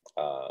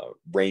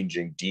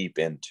 ranging deep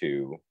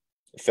into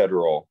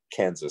federal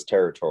Kansas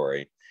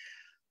territory,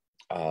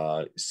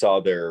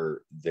 saw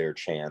their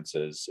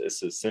chances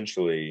as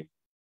essentially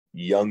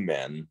young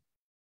men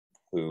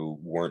who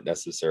weren't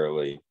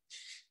necessarily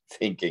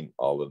thinking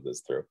all of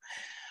this through.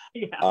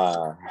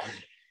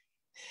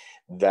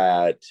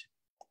 That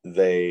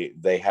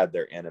they had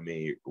their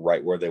enemy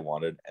right where they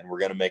wanted, and we're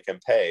going to make them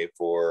pay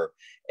for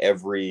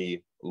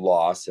every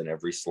loss and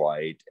every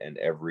slight and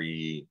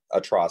every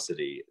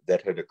atrocity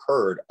that had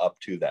occurred up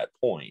to that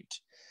point.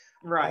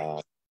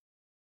 Right.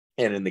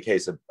 And in the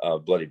case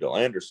of Bloody Bill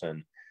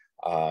Anderson,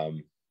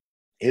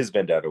 his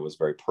vendetta was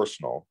very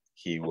personal.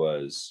 He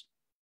was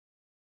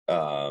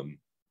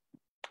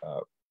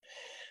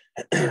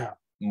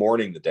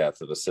mourning the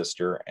death of a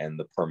sister and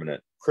the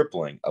permanent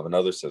crippling of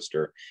another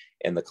sister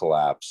in the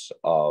collapse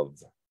of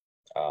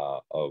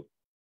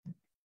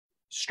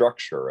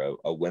structure,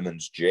 a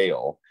women's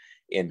jail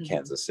in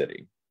Kansas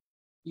City.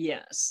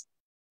 Yes.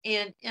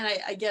 And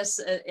I guess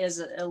as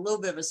a little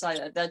bit of a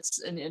side,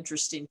 that's an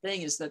interesting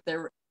thing, is that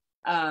there,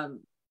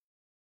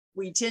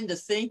 we tend to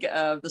think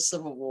of the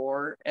Civil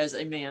War as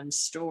a man's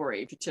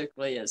story,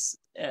 particularly as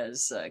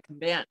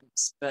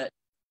combatants. But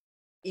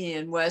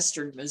in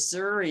Western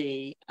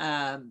Missouri,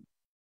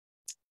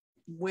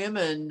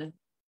 women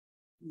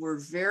were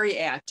very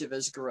active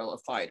as guerrilla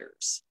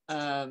fighters.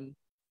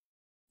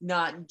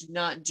 Not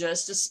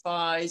just as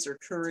spies or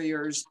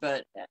couriers,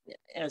 but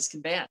as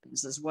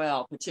combatants as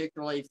well,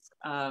 particularly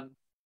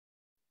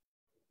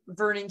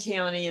Vernon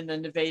County in the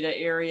Nevada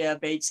area,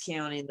 Bates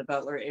County in the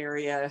Butler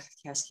area,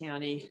 Cass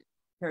County,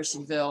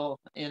 Harrisonville,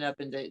 and up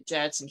into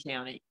Jackson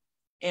County.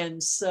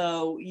 And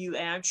so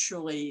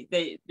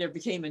there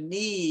became a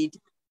need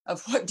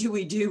of, what do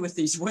we do with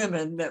these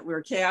women that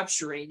we're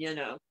capturing,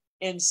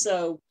 And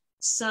so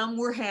some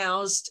were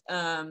housed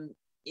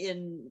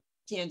in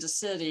Kansas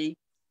City.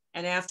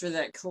 And after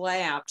that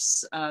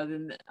collapse,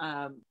 then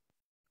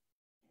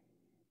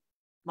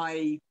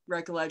my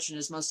recollection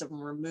is most of them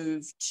were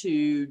moved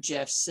to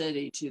Jeff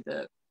City, to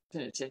the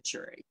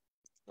penitentiary.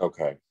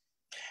 Okay.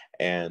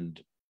 And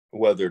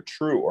whether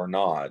true or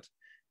not,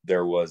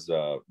 there was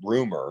a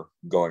rumor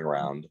going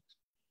around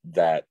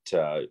that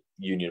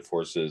Union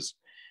forces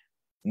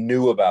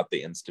knew about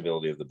the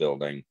instability of the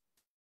building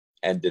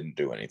and didn't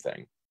do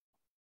anything.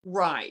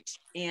 Right.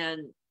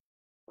 And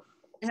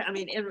I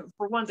mean, and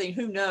for one thing,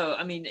 who knows?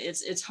 I mean,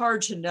 it's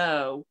hard to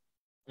know.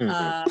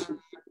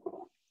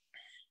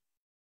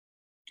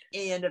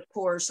 And of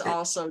course,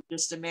 also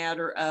just a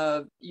matter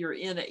of you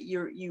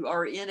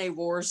are in a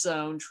war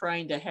zone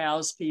trying to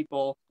house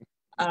people.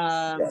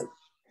 Right.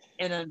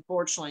 And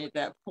unfortunately, at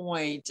that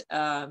point,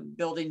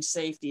 building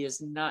safety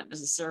is not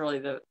necessarily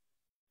the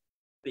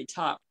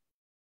top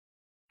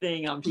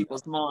thing on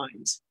people's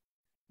minds.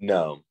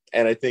 No,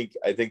 and I think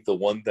the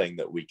one thing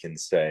that we can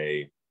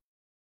say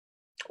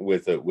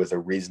with a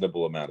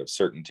reasonable amount of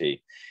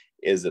certainty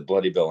is that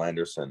Bloody Bill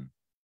Anderson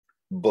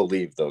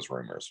believed those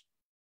rumors.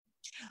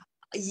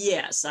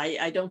 Yes,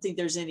 I don't think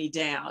there's any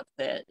doubt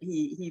that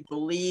he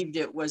believed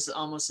it was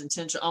almost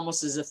intentional,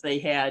 almost as if they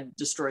had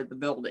destroyed the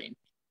building.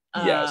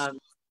 Yes.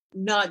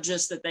 Not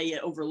just that they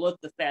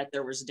overlooked the fact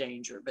there was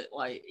danger, but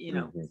I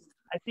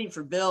think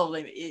for Bill,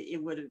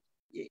 it would have,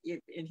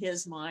 in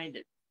his mind,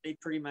 they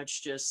pretty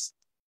much just,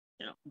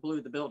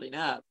 blew the building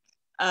up.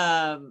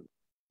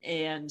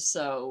 And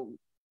so,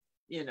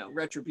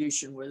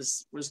 retribution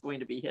was going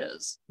to be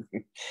his.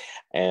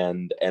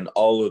 And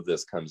all of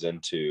this comes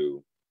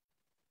into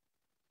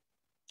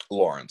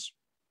Lawrence.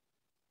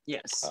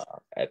 Yes.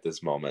 At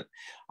this moment,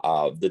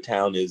 the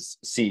town is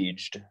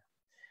sieged,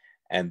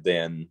 and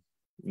then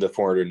the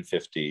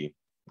 450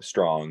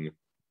 strong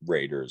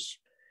raiders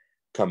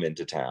come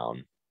into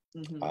town,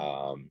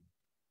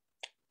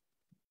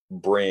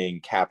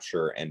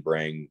 capture and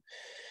bring,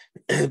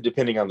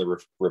 depending on the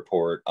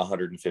report,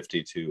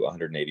 150 to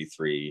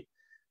 183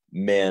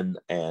 men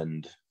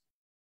and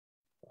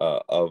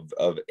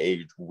of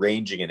age,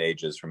 ranging in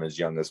ages from as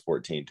young as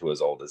 14 to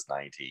as old as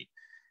 90,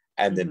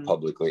 and then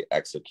publicly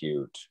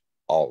execute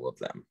all of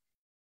them.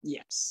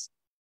 Yes.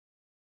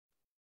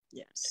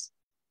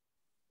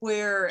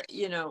 Where,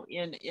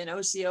 in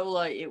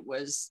Osceola, it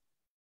was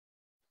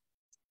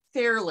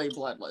fairly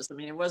bloodless. I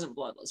mean, it wasn't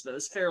bloodless, but it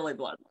was fairly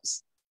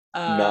bloodless.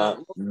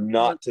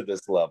 Not to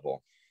this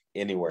level,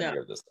 anywhere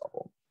near this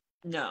level.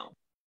 No.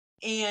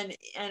 And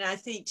I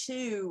think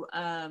too,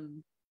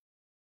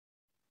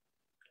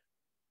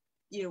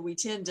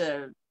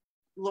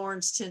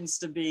 Lawrence tends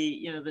to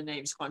be, the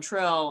names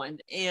Quantrill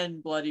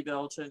and Bloody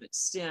Bill to an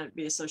extent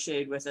be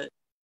associated with it.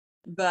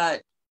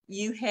 But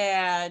you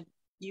had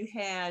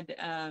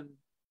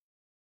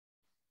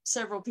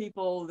several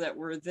people that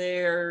were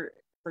there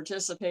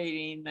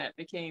participating that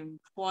became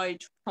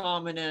quite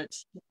prominent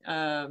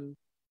in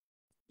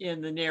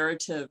the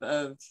narrative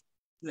of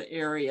the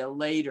area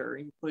later,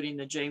 including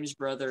the James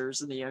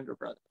brothers and the younger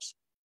brothers.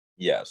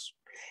 Yes.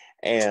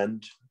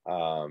 And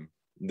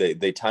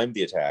they timed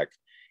the attack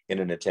in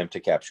an attempt to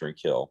capture and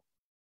kill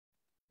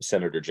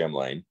Senator Jim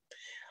Lane.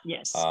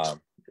 Yes.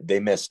 They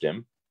missed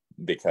him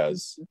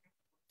because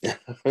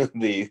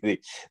the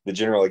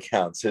general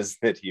account says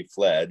that he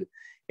fled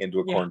into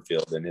a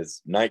cornfield in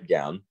his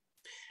nightgown.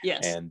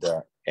 Yes.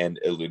 And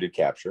eluded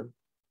capture.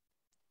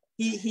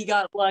 He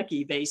got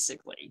lucky,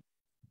 basically.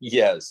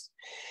 Yes.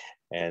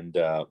 And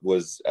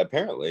was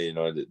apparently,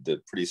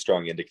 the pretty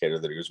strong indicator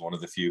that he was one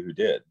of the few who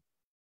did.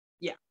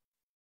 Yeah.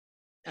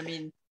 I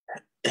mean,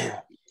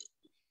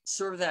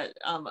 sort of that,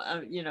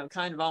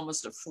 kind of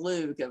almost a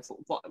fluke of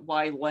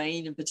why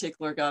Lane in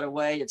particular got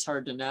away. It's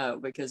hard to know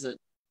because it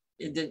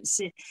didn't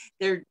seem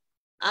there.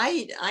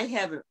 I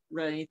haven't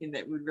read anything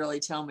that would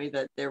really tell me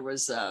that there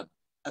was a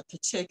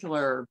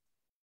particular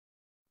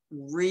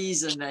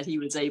reason that he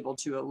was able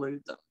to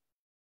elude them.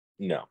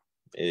 No,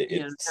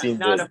 it seemed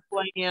not a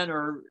plan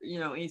or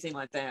anything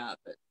like that.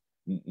 But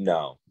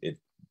no, it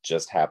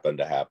just happened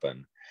to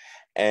happen,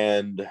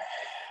 and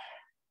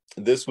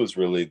this was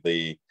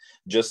really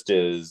just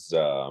as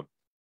the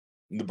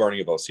burning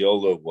of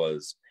Osceola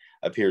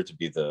appeared to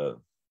be the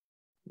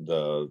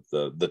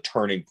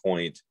turning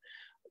point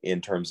in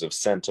terms of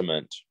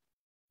sentiment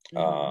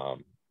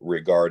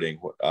regarding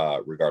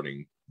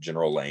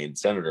General Lane,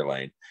 Senator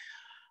Lane.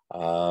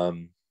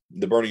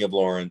 The burning of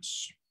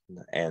Lawrence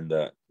and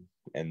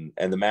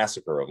the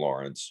massacre of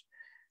Lawrence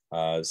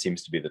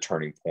seems to be the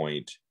turning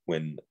point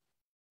when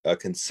a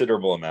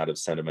considerable amount of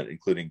sentiment,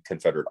 including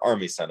Confederate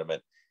Army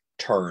sentiment,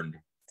 turned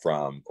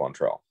from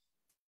Quantrill.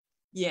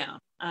 Yeah,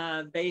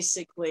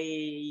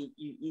 basically,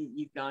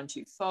 you've gone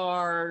too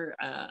far.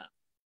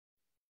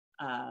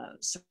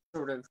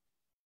 Sort of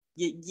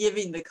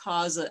giving the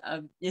cause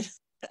a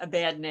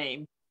bad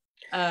name.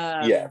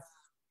 Yeah.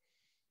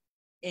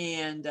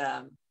 And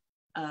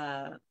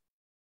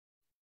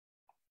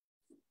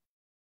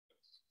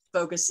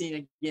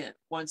focusing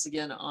once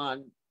again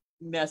on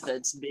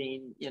methods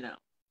being,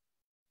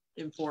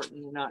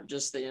 important, not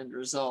just the end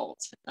result.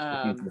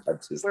 Whereas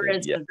at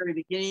the very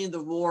beginning of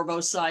the war,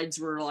 both sides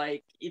were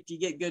like, if you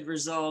get good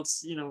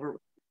results,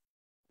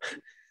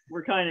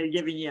 we're kind of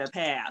giving you a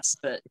pass.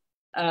 But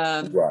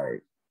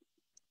right.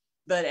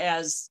 But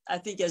as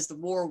the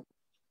war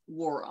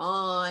wore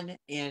on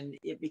and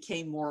it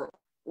became more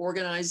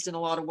organized in a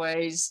lot of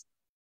ways,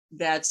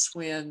 that's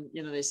when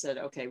they said,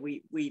 okay,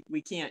 we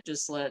can't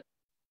just let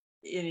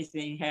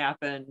anything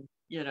happen,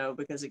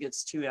 because it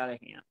gets too out of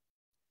hand.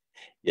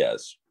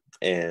 Yes,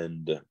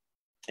 and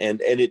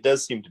it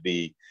does seem to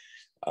be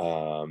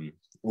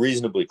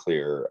reasonably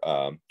clear.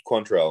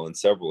 Quantrill and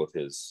several of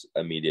his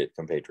immediate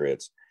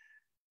compatriots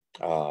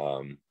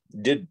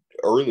did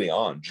early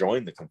on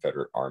join the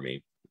Confederate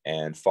Army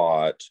and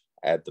fought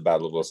at the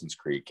Battle of Wilson's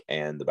Creek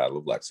and the Battle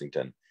of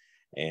Lexington,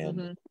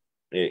 and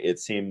it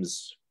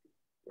seems,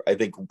 I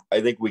think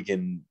we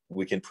can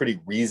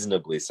pretty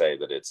reasonably say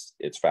that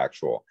it's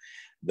factual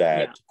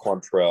that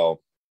Quantrill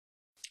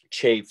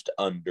chafed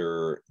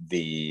under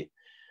the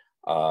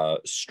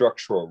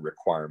structural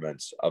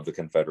requirements of the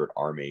Confederate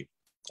Army,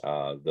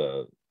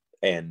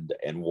 and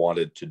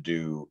wanted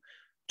to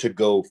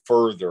go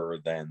further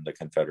than the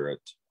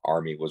Confederate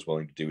Army was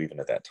willing to do even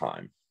at that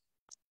time.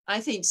 I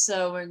think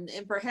so, and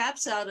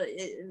perhaps I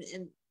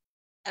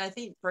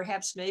think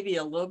perhaps maybe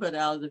a little bit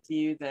out of the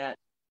view that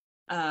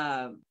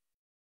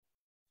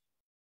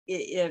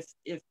if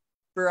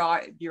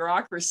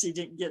bureaucracy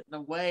didn't get in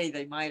the way,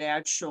 they might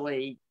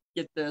actually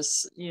get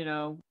this,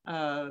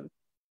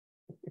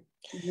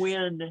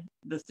 win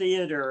the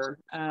theater,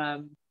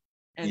 and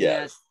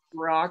that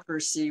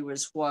bureaucracy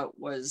was what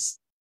was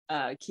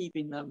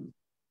keeping them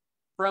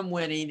from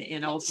winning,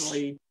 and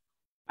ultimately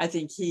I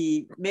think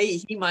he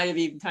might have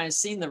even kind of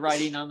seen the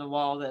writing on the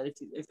wall that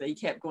if they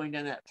kept going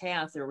down that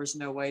path, there was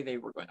no way they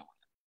were going to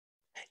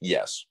win.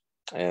 Yes,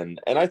 and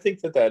I think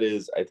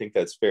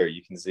that's fair.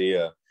 You can see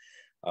a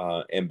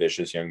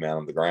ambitious young man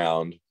on the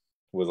ground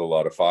with a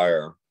lot of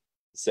fire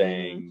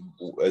saying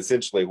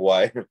essentially,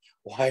 why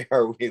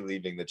are we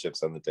leaving the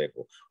chips on the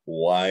table?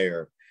 Why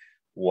are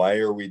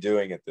we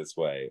doing it this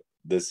way?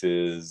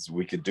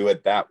 We could do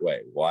it that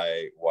way.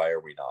 Why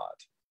are we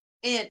not?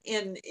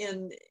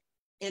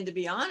 And to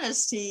be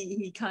honest,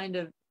 he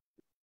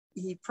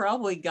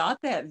probably got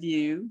that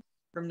view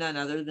from none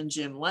other than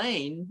Jim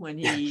Lane when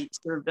he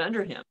served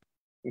under him.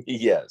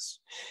 Yes,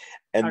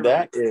 and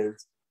that.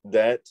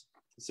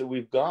 So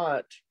we've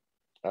got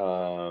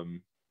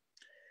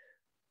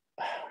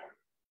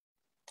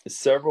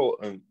several,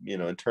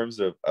 in terms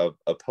of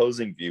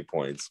opposing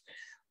viewpoints.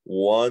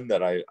 One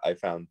that I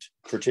found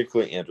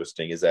particularly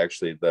interesting is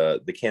actually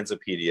the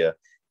Kansapedia,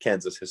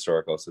 Kansas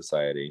Historical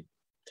Society,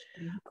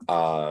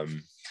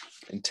 and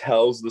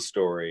tells the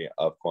story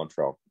of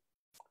Quantrill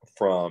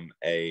from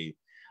a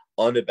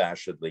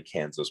unabashedly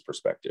Kansas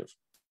perspective.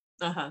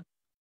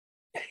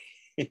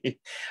 He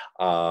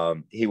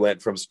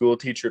went from school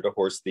teacher to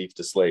horse thief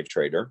to slave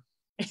trader.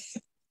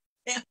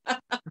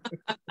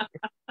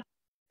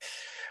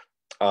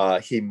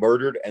 He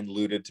murdered and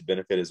looted to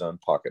benefit his own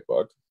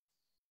pocketbook.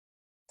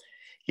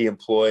 He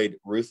employed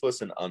ruthless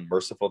and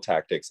unmerciful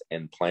tactics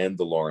and planned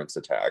the Lawrence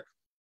attack.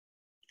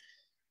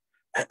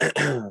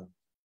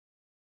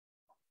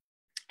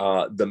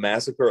 The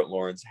massacre at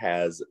Lawrence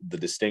has the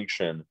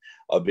distinction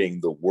of being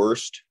the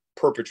worst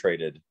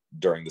perpetrated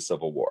during the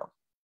Civil War.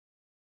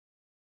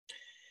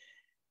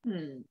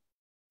 And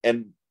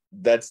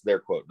that's their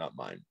quote, not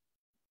mine.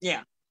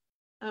 Yeah.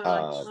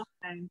 Okay.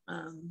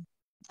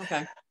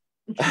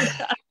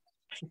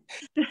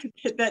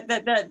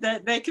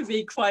 that could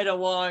be quite a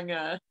long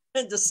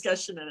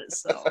discussion in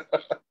itself.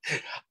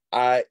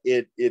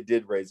 It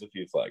did raise a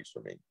few flags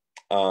for me.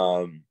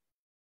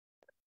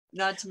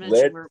 Not to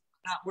mention led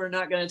we're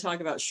not going to talk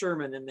about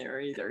Sherman in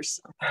there either.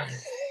 So.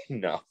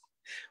 no.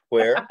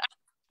 Where?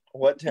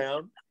 What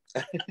town?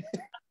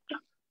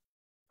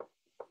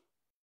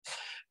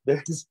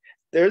 There's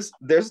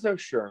no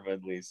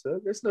Sherman, Lisa.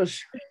 There's no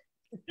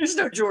There's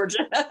no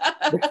Georgia.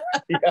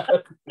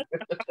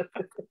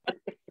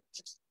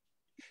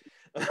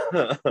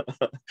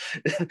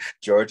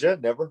 Georgia,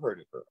 never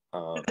heard of her.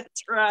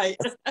 That's right.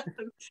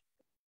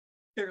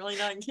 Apparently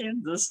not in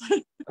Kansas.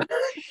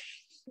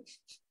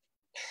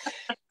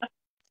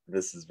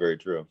 This is very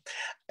true.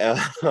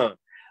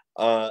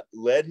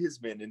 Led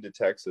his men into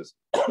Texas,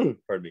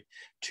 pardon me,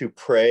 to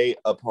prey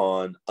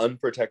upon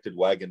unprotected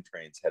wagon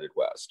trains headed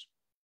west.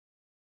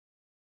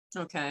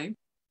 Okay.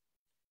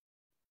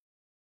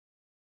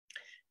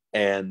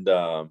 And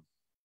then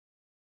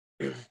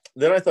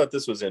I thought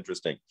this was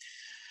interesting.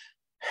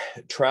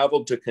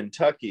 Traveled to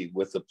Kentucky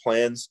with the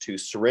plans to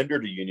surrender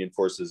to Union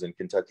forces in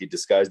Kentucky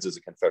disguised as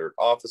a Confederate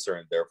officer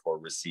and therefore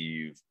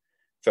receive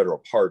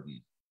federal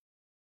pardon.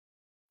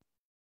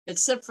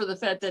 Except for the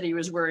fact that he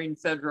was wearing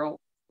federal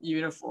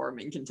uniform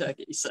in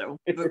Kentucky. So,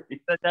 but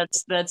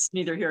that's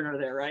neither here nor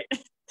there, right?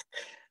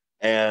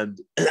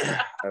 And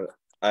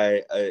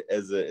I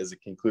as a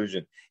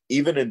conclusion,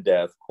 even in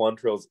death,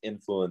 Quantrill's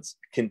influence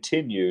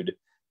continued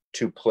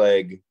to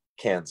plague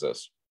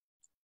Kansas.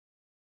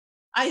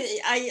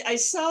 I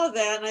saw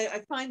that, and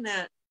I find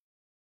that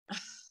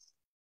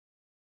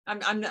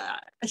I'm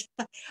not.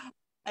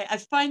 I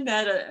find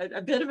that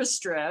a bit of a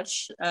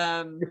stretch.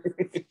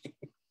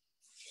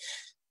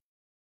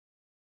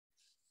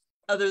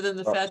 Other than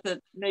the fact that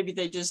maybe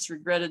they just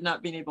regretted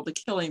not being able to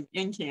kill him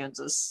in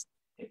Kansas.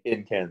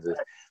 In Kansas,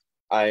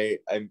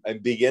 I'm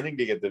beginning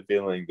to get the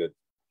feeling that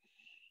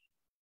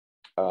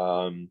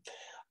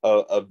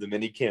of the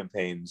many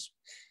campaigns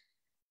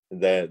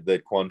that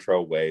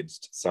Quantrill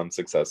waged, some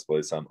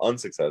successfully, some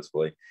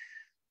unsuccessfully.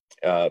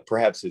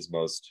 Perhaps his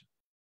most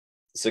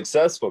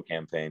successful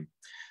campaign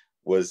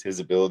was his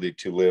ability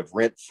to live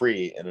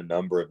rent-free in a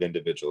number of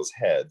individuals'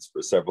 heads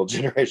for several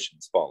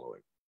generations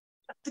following.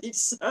 I think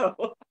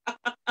so.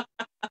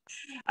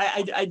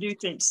 I do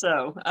think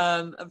so.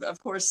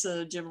 Of course,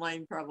 Jim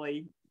Lane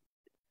probably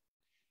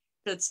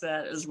fits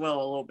that as well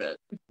a little bit.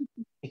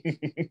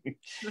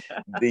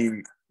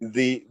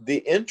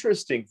 The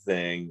interesting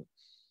thing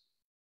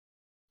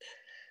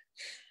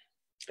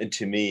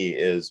to me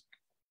is,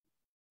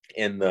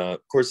 of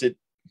course,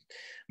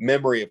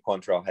 memory of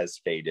Quantrill has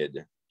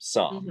faded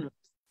some. Mm-hmm.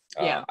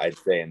 Yeah, I'd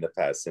say in the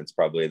past, since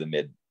probably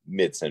the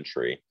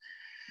mid-century,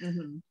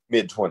 mm-hmm.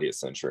 mid 20th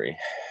century.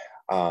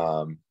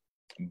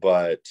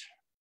 But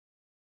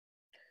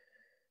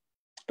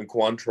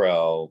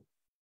Quantrill,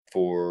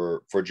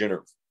 for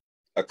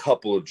a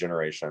couple of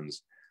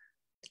generations,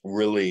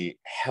 really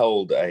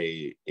held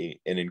an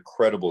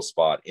incredible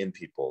spot in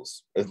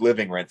people's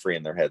living rent-free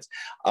in their heads.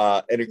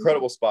 An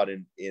incredible spot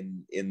in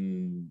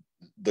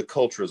the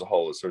culture as a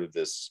whole, is sort of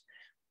this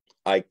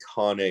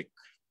iconic,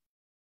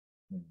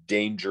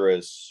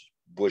 dangerous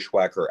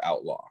bushwhacker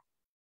outlaw.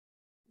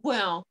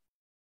 Well,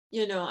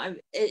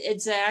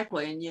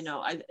 exactly, and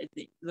I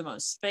think the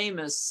most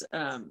famous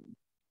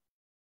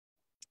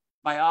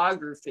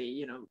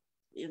biography,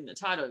 in the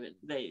title of it,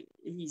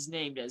 he's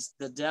named as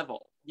the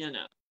Devil.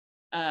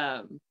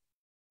 The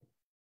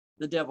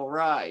Devil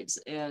Rides,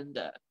 and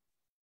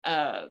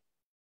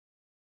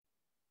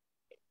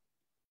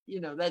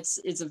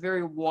it's a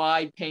very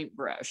wide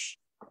paintbrush.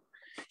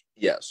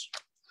 Yes,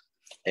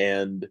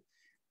 and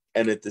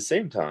at the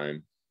same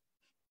time,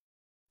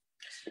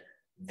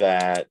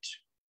 that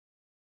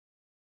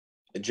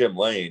Jim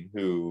Lane,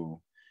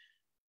 who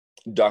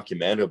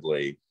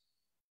documentably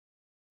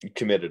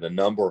committed a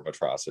number of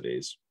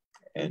atrocities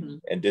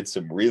and did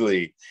some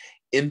really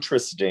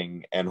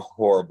interesting and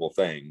horrible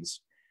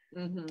things,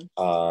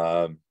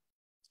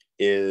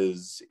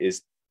 is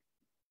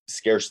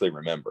scarcely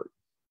remembered.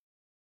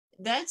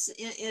 That's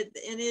it,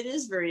 and it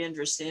is very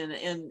interesting.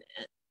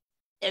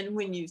 And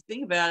when you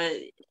think about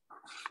it,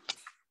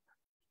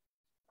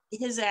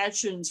 his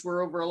actions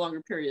were over a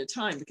longer period of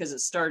time, because it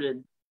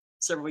started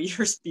several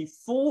years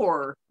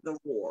before the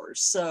war.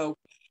 So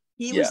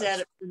he was at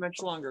it for a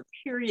much longer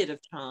period of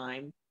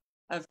time.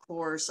 Of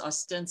course,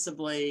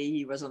 ostensibly,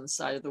 he was on the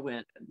side of the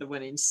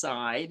winning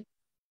side.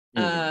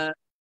 He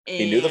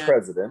knew the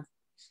president.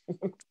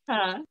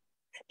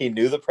 He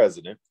knew the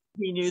president.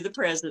 He knew the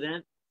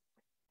president.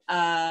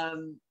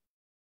 And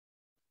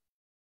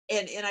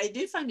I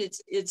do find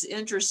it's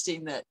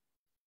interesting that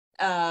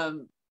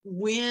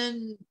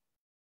when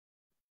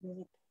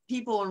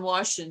people in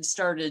Washington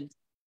started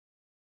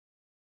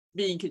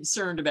being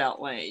concerned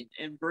about Lane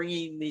and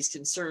bringing these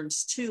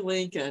concerns to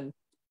Lincoln,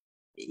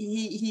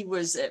 he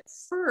was at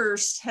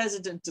first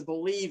hesitant to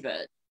believe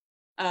it.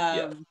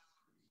 And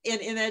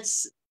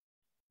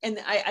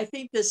I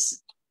think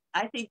this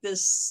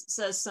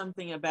says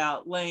something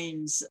about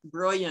Lane's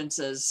brilliance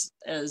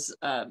as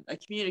a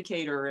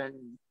communicator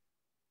and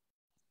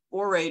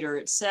orator,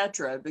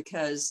 etc.,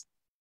 because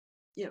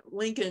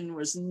Lincoln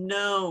was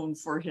known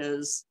for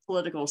his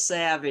political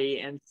savvy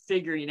and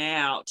figuring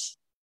out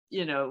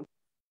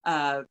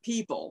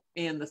people.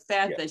 And the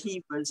fact Yes. that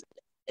he was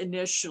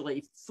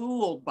initially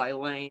fooled by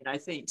Lane, I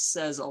think,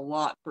 says a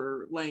lot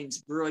for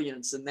Lane's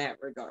brilliance in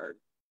that regard.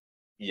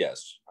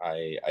 Yes,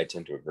 I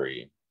tend to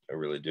agree. I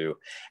really do.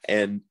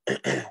 And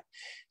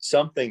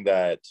something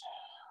that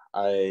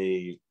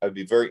I'd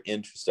be very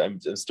interested, I'm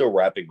still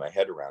wrapping my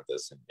head around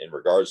this in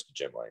regards to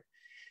Jim Lane,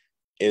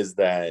 is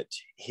that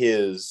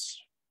his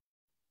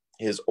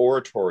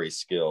oratory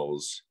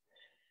skills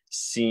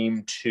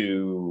seem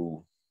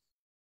to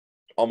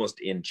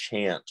almost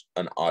enchant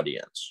an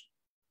audience.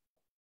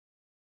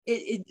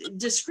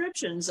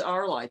 Descriptions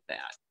are like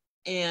that,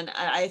 and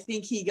I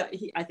think he got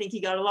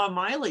a lot of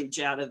mileage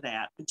out of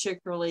that,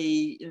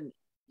 particularly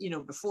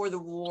before the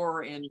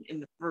war and in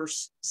the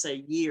first,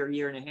 say,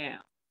 year and a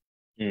half.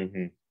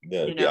 Mm-hmm.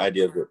 The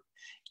idea that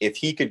if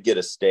he could get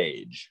a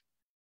stage,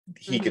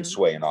 he could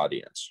sway an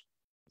audience.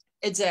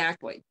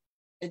 Exactly,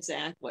 and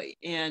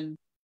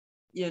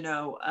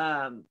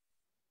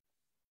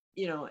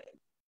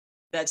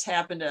that's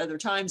happened at other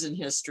times in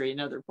history in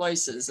other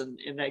places, and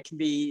that can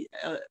be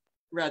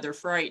rather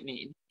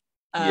frightening.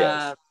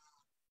 Yes.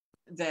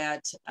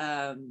 That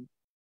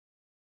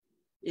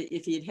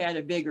if he'd had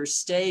a bigger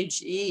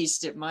stage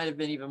east, it might have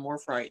been even more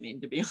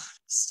frightening, to be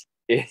honest.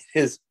 It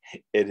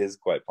is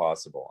quite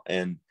possible.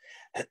 And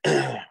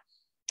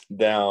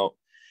now,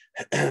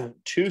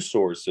 two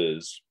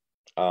sources,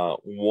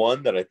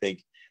 one that I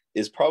think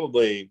is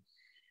probably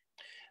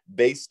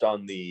based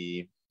on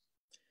the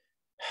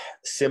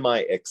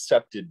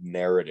semi-accepted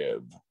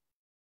narrative,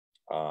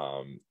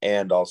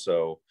 and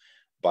also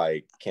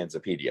by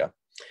Kansopedia,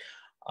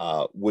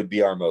 would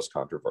be our most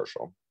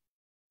controversial.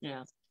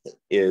 Yeah,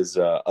 is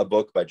a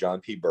book by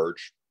John P.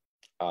 Birch,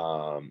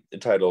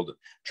 entitled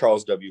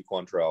Charles W.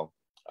 Quantrill,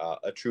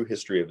 A True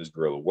History of His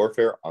Guerrilla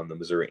Warfare on the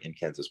Missouri and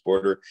Kansas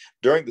Border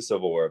During the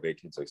Civil War of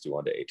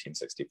 1861 to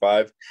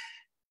 1865.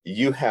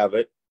 You have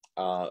it.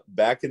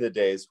 Back in the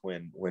days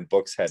when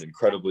books had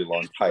incredibly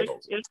long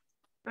titles.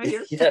 Right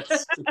here.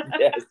 yes,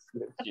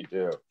 you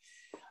do.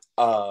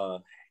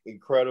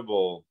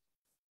 Incredible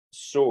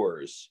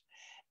source.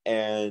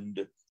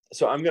 And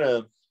so I'm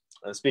gonna,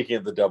 speaking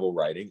of the double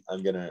writing,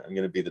 I'm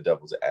gonna be the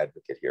devil's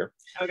advocate here.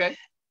 Okay.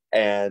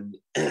 And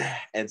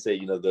say,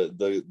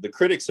 the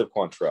critics of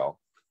Quantrill,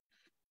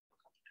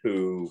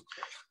 who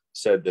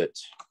said that,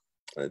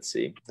 let's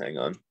see, hang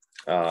on,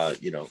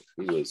 he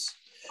was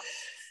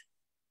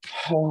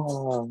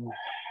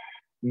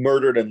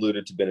murdered and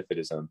looted to benefit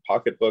his own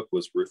pocketbook,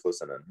 was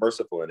ruthless and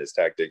unmerciful in his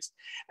tactics,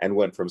 and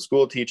went from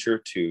school teacher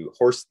to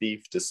horse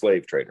thief to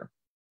slave trader.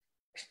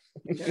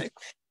 Okay.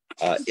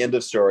 End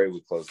of story.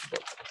 We close the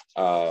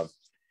book.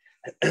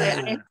 I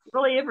haven't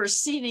really ever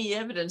seen any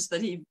evidence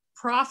that he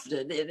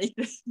profited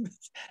anything.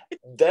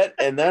 that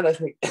I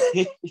think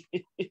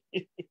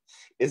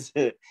is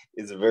a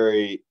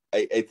very,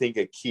 I think,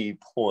 a key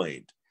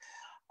point.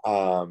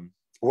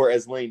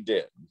 Whereas Lane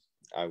did.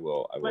 I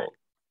will.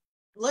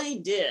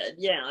 Lane did,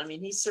 yeah. I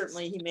mean, he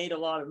made a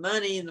lot of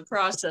money in the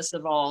process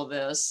of all of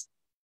this,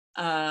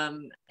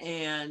 and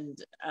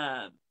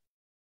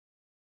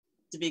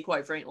to be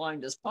quite frank,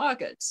 lined his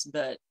pockets.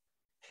 But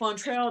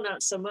Quantrill,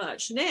 not so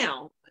much.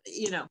 Now,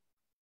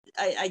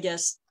 I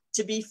guess,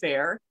 to be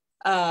fair,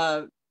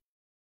 there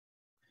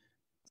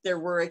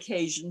were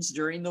occasions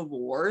during the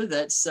war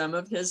that some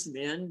of his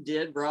men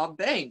did rob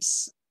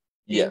banks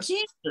in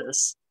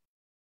Kansas,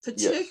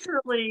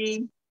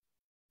 particularly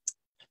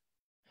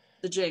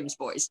the James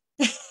boys.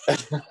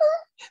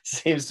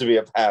 Seems to be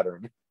a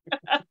pattern.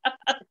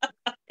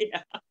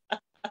 Yeah.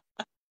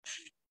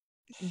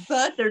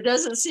 But there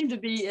doesn't seem to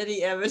be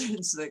any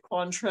evidence that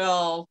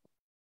Quantrill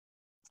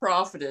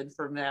profited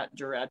from that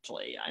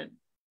directly.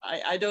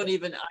 I don't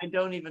even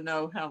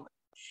know how.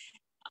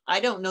 I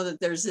don't know that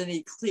there's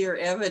any clear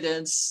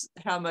evidence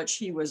how much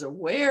he was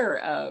aware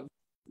of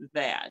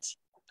that.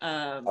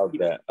 Of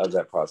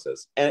that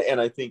process,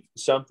 and I think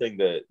something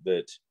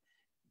that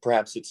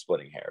perhaps it's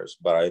splitting hairs,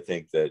 but I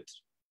think that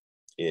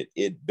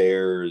it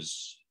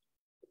bears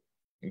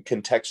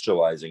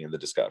contextualizing in the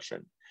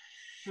discussion.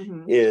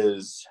 Mm-hmm.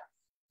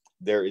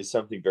 There is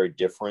something very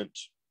different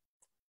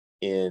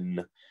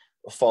in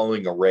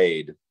following a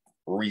raid,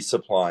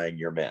 resupplying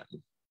your men.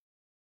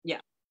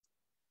 Yeah.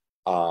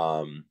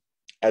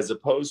 As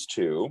opposed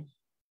to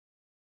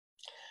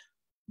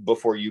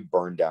before you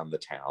burn down the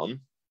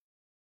town,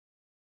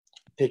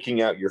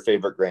 picking out your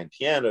favorite grand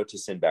piano to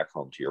send back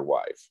home to your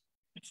wife.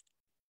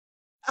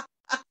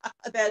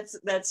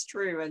 That's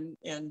true,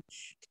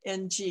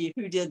 and gee,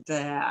 who did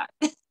that?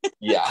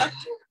 Yeah.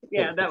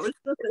 Yeah, that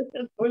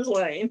was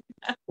Lane.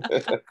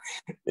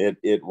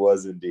 It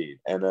was indeed,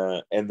 and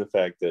the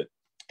fact that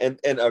and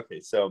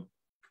okay, so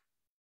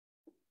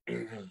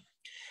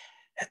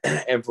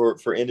and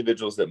for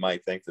individuals that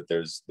might think that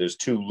there's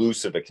too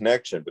loose of a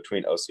connection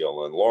between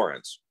Osceola and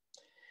Lawrence,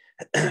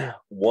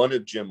 one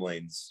of Jim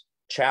Lane's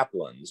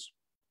chaplains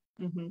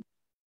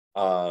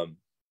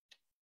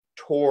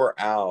tore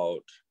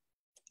out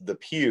the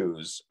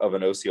pews of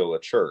an Osceola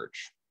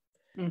church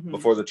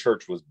before the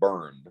church was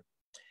burned,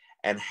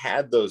 and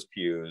had those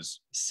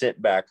pews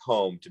sent back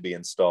home to be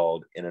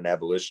installed in an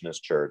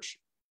abolitionist church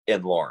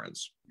in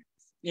Lawrence.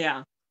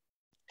 Yeah.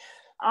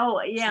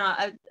 Oh,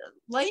 yeah.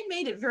 Lane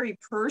made it very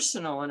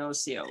personal in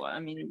Osceola. I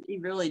mean, he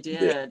really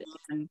did.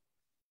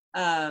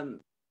 And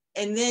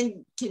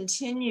then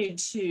continued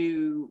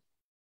to,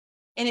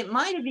 and it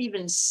might have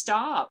even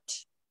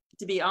stopped,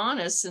 to be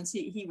honest, since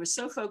he was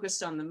so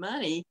focused on the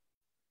money,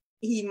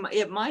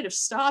 it might have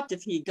stopped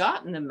if he'd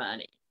gotten the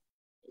money.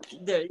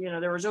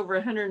 There was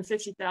over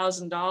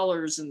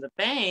 $150,000 in the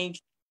bank,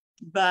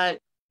 but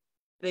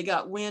they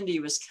got wind he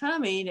was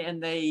coming,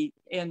 and they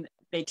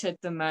took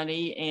the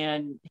money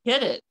and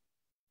hid it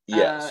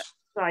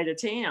outside of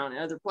town,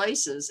 other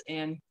places.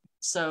 And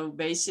so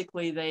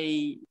basically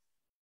they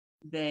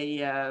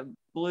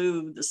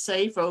blew the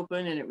safe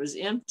open and it was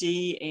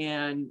empty.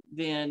 And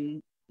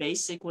then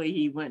basically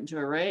he went into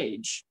a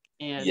rage.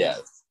 And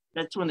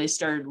that's when they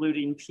started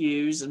looting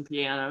pews and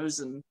pianos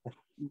and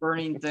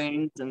burning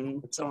things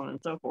and so on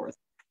and so forth.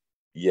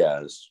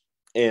 Yes.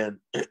 And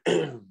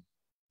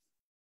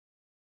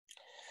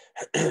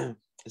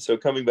so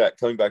coming back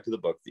to the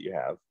book that you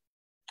have,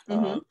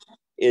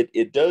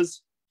 it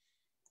does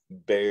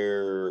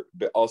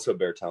also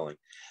bear telling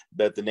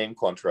that the name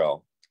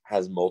Quantrill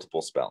has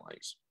multiple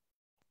spellings.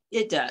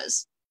 It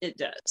does.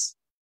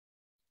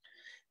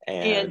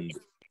 And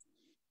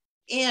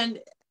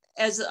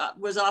as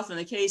was often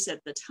the case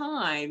at the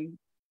time,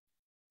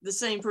 the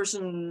same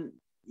person,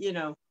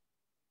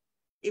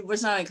 it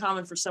was not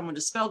uncommon for someone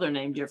to spell their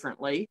name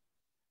differently,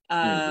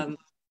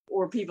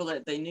 or people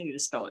that they knew to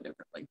spell it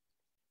differently.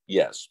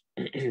 Yes.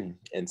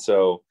 And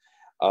so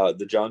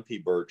the John P.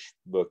 Birch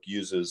book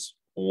uses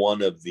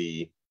one of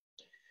the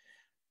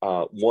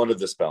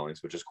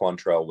spellings, which is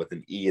Quantrill with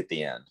an E at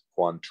the end,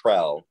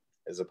 Quantrill,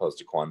 as opposed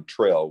to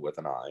Quantrill with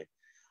an I.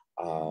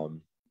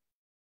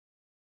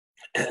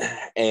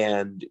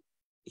 And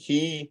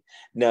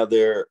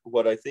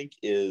what I think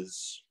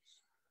is,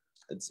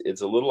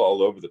 it's a little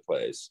all over the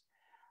place.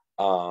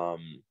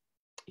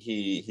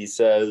 He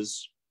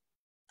says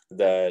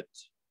that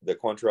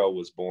Quantrill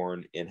was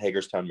born in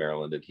Hagerstown,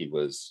 Maryland, and he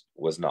was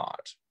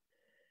not.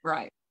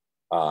 Right.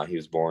 He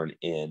was born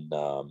in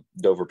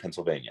Dover,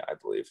 Pennsylvania, I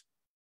believe.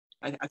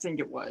 I think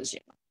it was, yeah.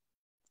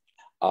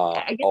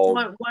 I guess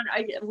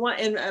one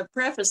in a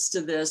preface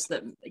to this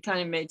that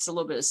kind of makes a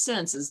little bit of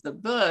sense is the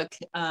book,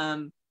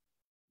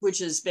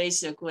 which is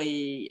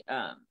basically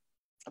a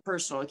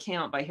personal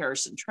account by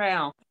Harrison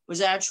Trow,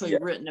 was actually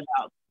written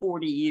about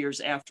 40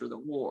 years after the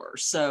war.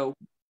 So,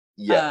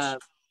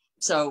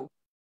 so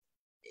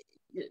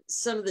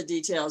some of the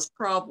details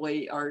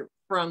probably are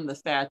from the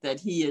fact that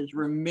he is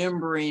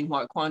remembering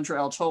what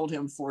Quantrill told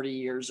him 40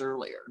 years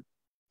earlier.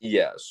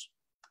 Yes,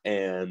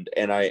 and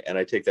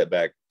I take that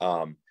back.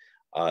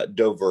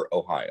 Dover,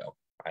 Ohio.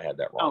 I had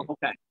that wrong. Oh,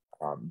 okay.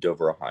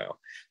 Dover, Ohio.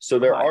 So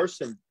there are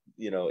some,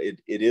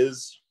 it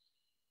is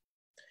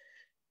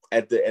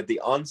at the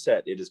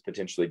onset, it is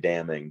potentially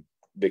damning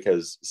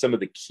because some of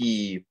the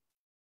key,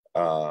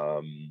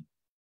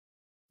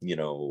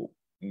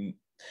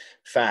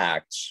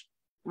 facts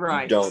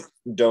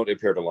don't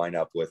appear to line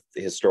up with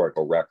the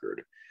historical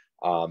record.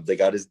 They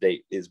got his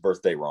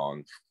birthday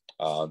wrong.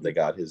 They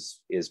got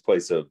his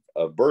place of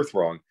birth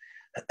wrong,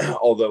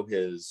 although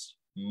his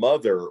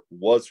mother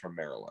was from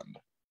Maryland,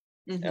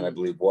 and I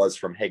believe was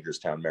from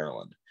Hagerstown,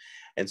 Maryland.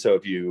 And so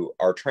if you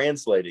are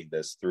translating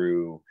this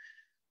through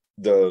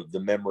the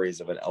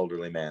memories of an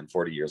elderly man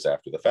 40 years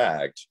after the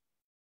fact,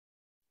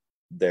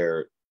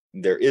 there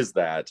is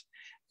that.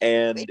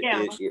 And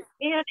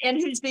and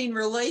who's being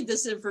relayed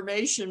this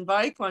information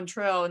by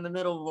Quantrill in the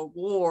middle of a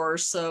war,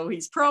 so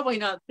he's probably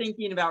not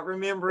thinking about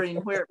remembering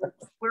where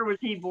was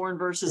he born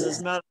versus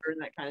his mother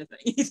and that kind of thing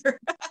either.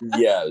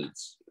 Yeah,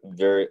 it's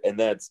very,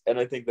 and I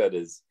think that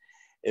is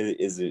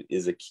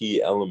a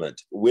key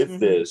element with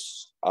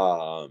this.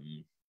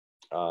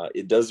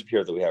 It does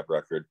appear that we have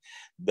record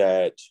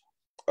that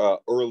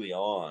early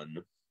on,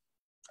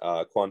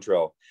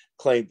 Quantrill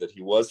claimed that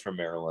he was from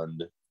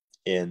Maryland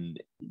in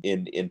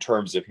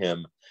terms of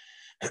him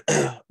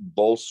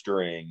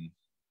bolstering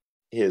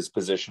his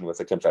position with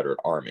the Confederate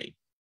Army.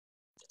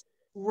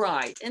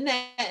 Right, and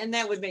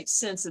that would make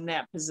sense in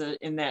that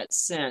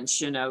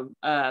sense,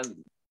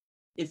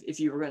 if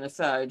you were going to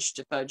fudge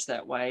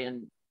that way,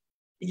 and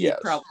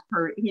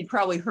he'd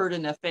probably heard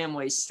enough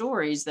family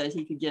stories that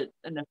he could get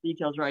enough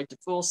details right to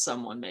fool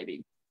someone,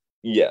 maybe.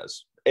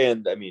 Yes,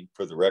 and I mean,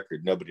 for the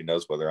record, nobody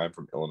knows whether I'm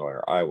from Illinois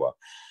or Iowa.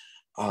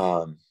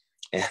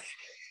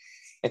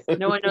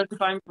 No one knows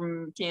if I'm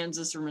from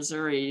Kansas or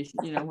Missouri,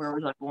 where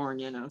was I born,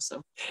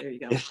 so there you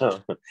go.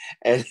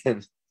 And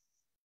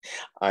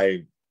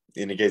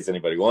in case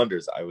anybody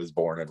wonders, I was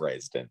born and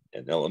raised in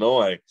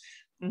Illinois,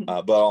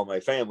 but all my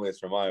family is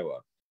from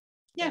Iowa.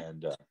 Yeah.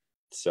 And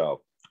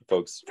so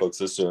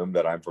folks assume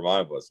that I'm from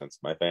Iowa since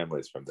my family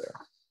is from there.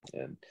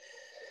 And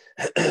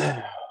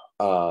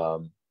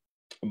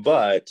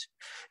but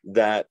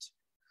that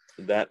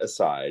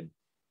aside,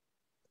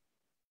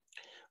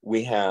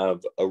 we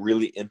have a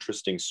really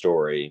interesting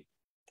story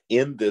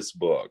in this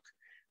book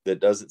that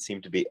doesn't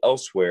seem to be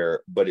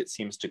elsewhere, but it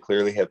seems to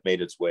clearly have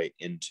made its way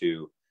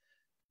into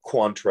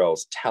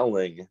Quantrill's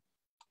telling,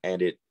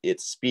 and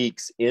it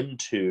speaks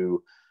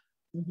into,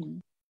 Mm-hmm.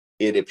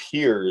 it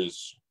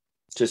appears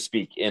to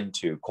speak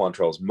into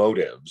Quantrill's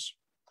motives.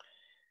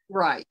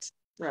 Right.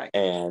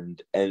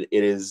 And it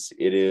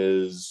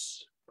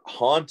is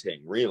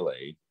haunting,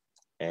 really.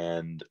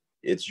 And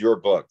it's your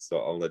book, so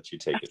I'll let you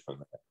take it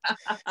from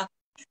there.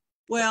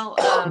 Well,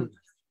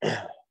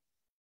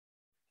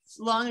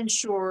 long and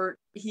short,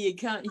 he had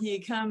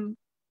come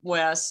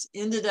west,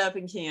 ended up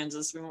in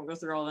Kansas. We won't go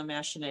through all the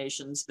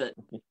machinations, but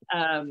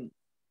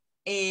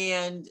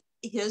and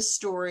his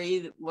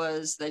story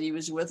was that he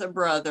was with a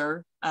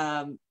brother,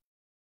 and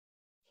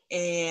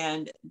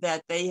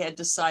that they had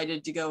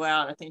decided to go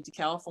out, I think, to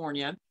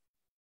California.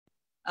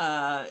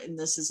 And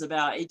this is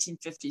about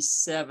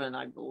 1857,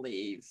 I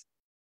believe,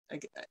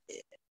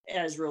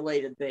 as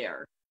related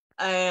there.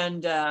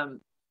 And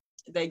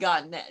they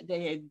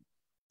had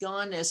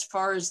gone as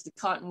far as the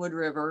Cottonwood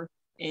River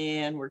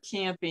and were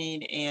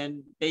camping,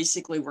 and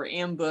basically were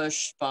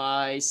ambushed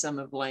by some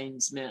of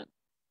Lane's men.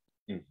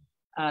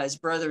 His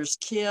brother's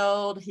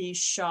killed. He's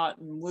shot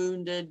and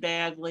wounded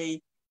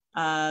badly.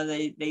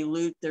 They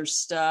loot their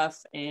stuff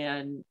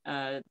and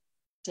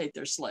take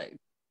their slave.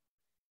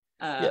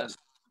 Yes.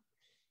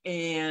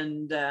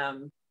 And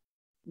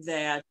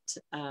that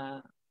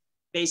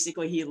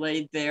basically he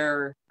laid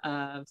there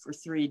for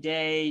 3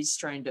 days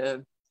trying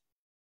to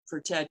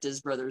protect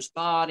his brother's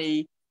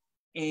body.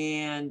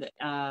 And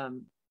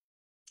an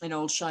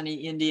old Shawnee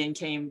Indian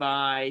came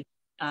by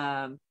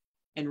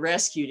and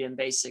rescued him,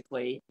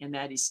 basically, and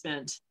that he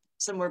spent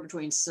somewhere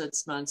between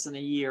 6 months and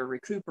a year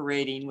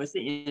recuperating with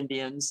the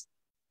Indians,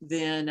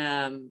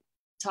 then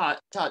taught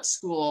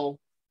school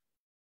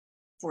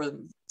for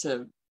them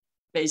to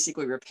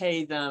basically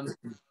repay them,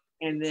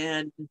 and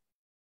then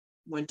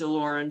went to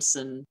Lawrence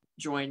and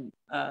joined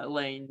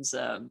Lane's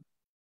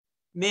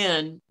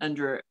men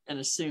under an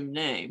assumed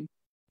name.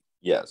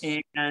 Yes.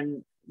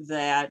 And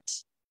that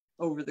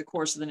over the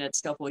course of the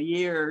next couple of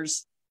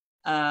years,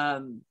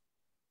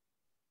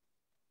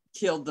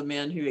 killed the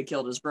men who had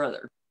killed his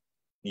brother.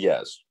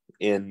 Yes,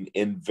 in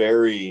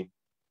very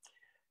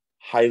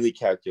highly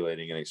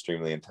calculating and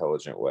extremely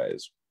intelligent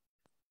ways.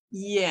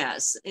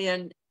 Yes,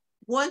 and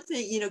one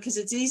thing, because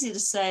it's easy to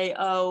say,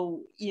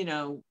 oh,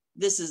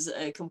 this is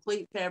a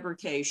complete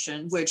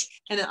fabrication,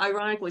 which, and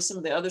ironically, some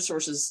of the other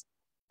sources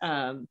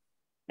have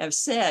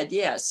said,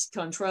 yes,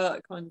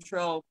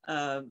 Quantrill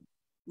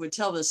would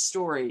tell this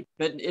story,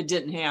 but it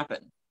didn't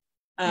happen.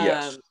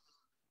 Yes.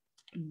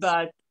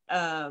 But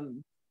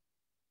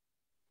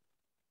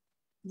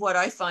what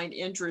I find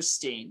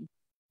interesting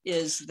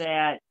is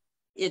that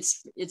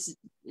it's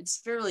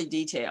fairly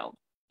detailed,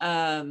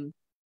 and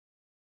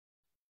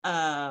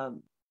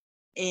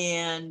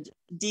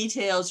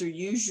details are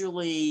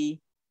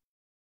usually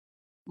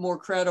more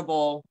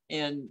credible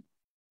and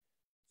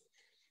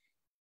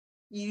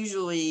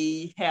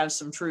usually have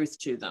some truth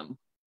to them.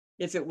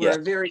 If it were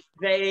a very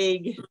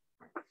vague,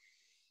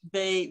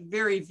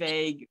 very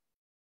vague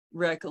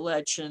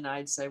recollection,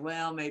 I'd say,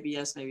 well, maybe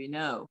yes, maybe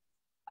no.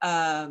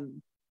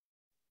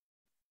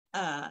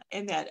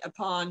 And that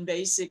upon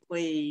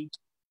basically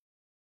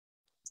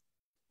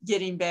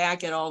getting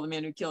back at all the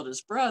men who killed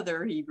his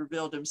brother, he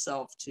revealed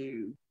himself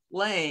to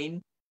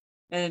Lane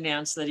and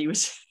announced that he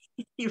was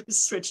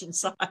switching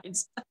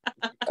sides.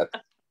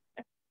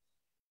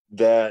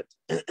 That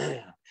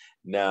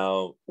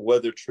now,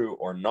 whether true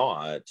or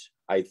not,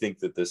 I think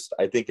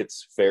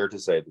it's fair to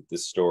say that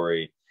this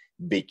story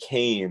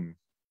became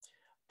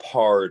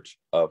part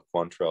of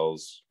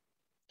Quantrill's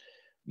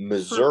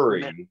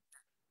Missouri.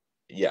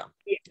 Yeah,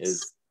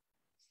 yes.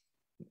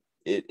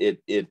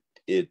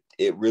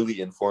 It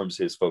really informs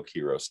his folk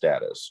hero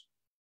status.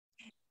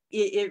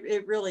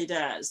 It really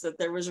does, that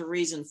there was a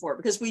reason for it,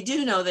 because we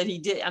do know that he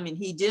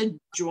did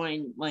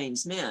join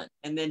Lane's men,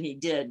 and then he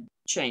did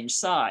change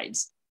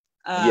sides.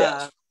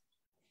 Yes.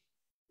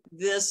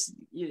 This,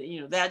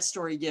 that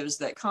story gives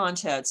that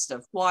context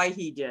of why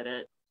he did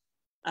it.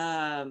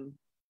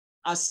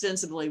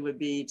 Ostensibly would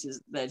be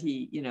that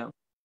he,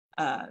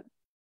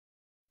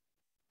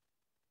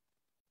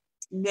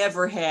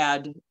 never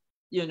had,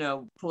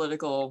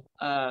 political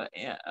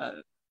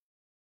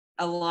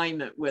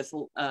alignment with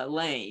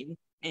Lane,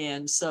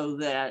 and so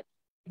that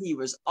he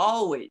was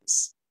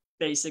always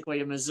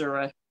basically a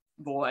Missouri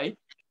boy,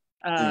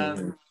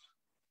 and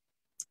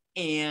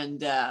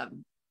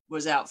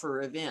was out for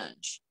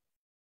revenge.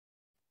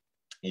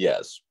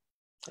 Yes,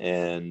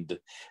 and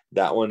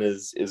that one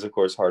is of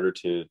course harder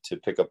to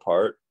pick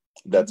apart.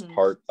 That's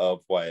part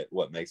of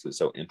what makes it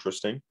so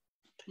interesting.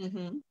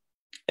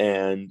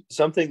 And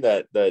something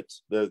that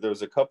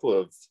there's a couple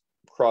of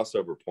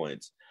crossover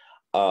points.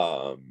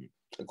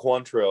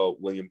 Quantrill,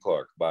 William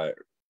Clark by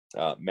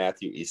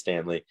Matthew E.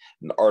 Stanley,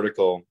 an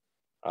article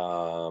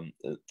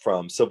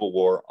from Civil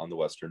War on the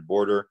Western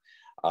Border.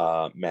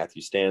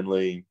 Matthew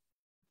Stanley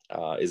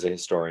is a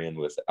historian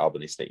with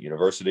Albany State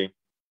University.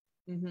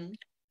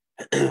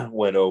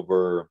 Went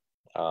over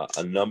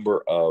a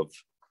number of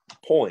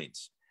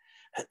points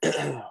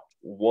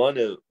One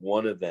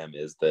of them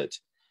is that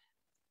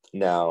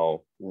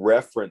now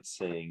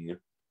referencing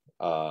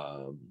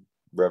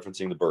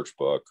the Birch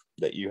book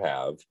that you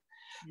have,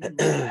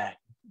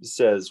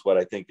 says what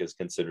I think is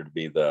considered to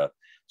be the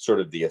sort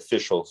of the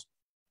official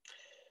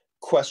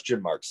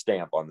question mark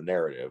stamp on the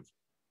narrative,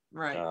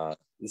 right?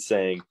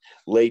 Saying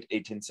late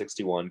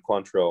 1861,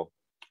 Quantrill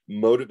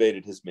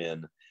motivated his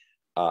men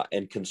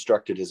and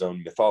constructed his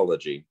own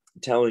mythology,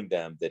 telling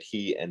them that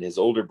he and his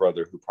older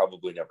brother, who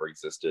probably never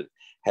existed,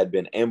 had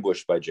been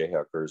ambushed by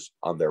Jayhawkers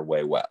on their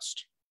way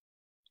west.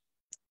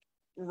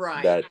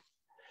 Right. That,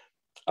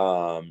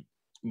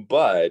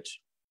 but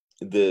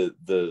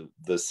the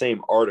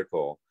same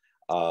article,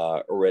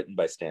 written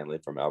by Stanley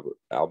from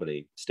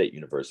Albany State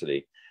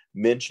University,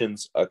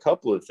 mentions a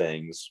couple of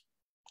things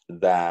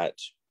that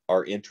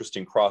are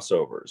interesting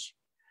crossovers,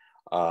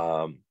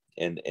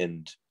 and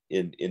in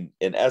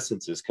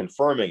essence is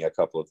confirming a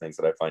couple of things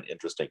that I find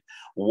interesting.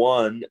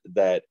 One,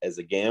 that as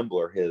a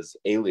gambler, his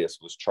alias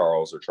was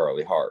Charles or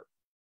Charlie Hart.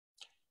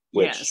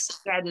 Yes,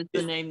 that is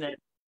the name that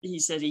he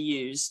said he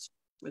used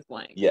with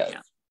Lang. Yes.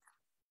 Yeah.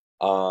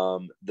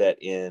 That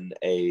in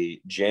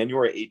a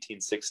January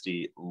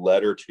 1860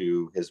 letter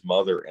to his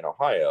mother in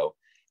Ohio,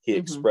 he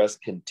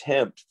expressed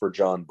contempt for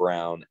John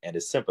Brown and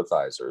his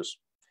sympathizers.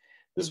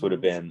 This would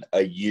have been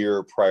a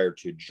year prior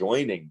to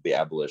joining the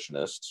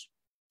abolitionists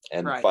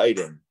and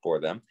fighting for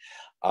them.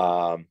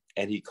 And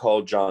he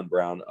called John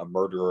Brown a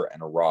murderer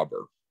and a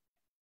robber.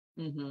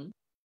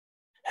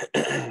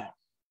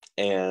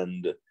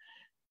 And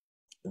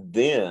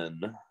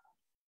then,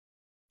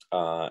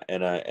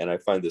 and I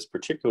find this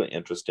particularly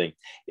interesting,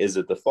 is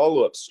that the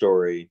follow-up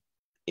story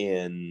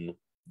in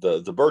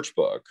the Birch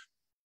book,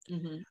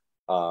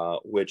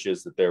 which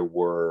is that there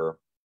were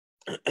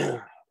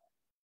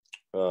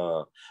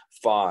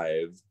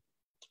 5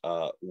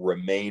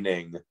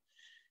 remaining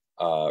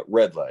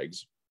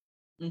redlegs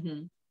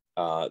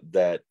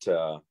that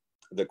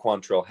the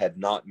Quantrill had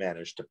not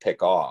managed to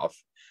pick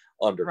off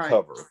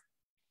undercover,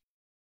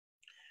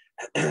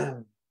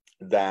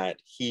 that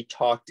he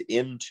talked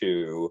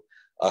into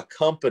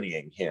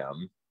accompanying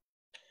him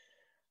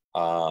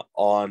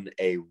on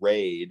a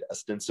raid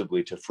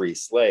ostensibly to free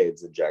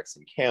slaves in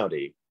Jackson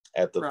County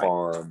at the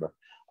farm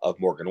of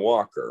Morgan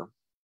Walker.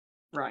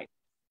 Right.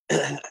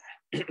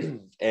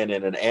 And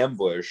in an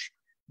ambush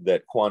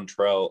that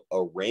Quantrill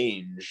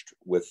arranged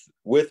with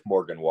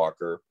Morgan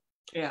Walker,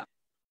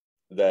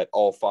 that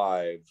all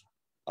 5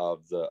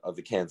 of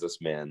the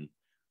Kansas men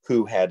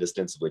who had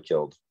ostensibly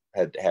killed,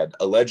 had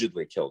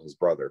allegedly killed his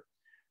brother,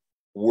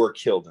 were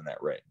killed in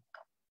that raid.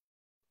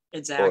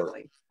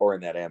 Exactly. Or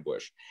in that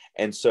ambush.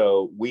 And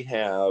so we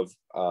have,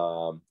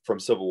 from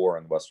Civil War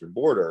on the Western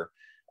Border,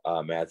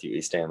 Matthew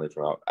E. Stanley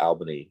from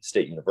Albany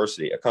State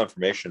University, a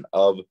confirmation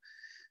of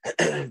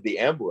the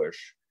ambush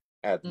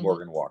at the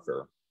Morgan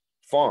Walker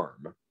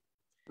farm.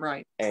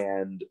 Right.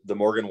 And the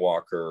Morgan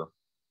Walker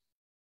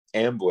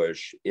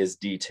ambush is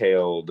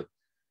detailed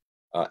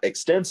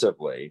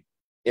extensively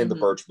in the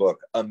Birch book,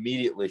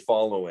 immediately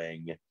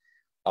following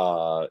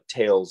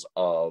tales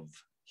of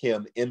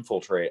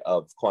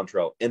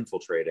Quantrill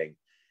infiltrating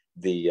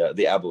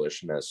the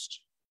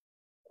abolitionist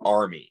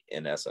army,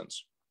 in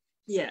essence.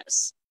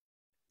 Yes.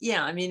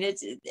 Yeah, I mean,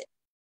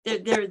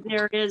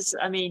 there is,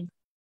 I mean,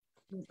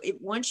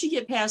 once you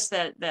get past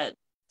that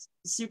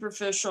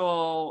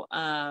superficial,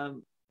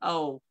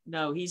 oh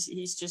no,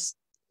 he's just,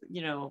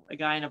 a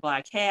guy in a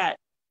black hat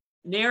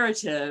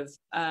narrative,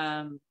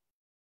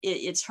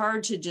 it's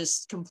hard to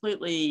just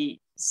completely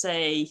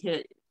say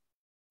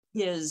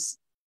his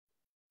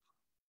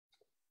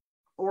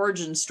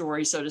origin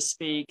story, so to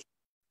speak,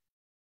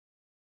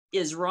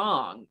 is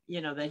wrong,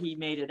 that he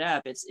made it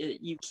up.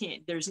 You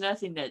can't, there's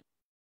nothing that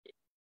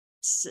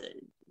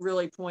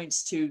really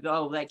points to,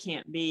 oh, that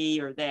can't be,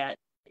 or that,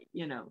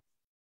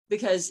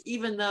 because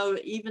even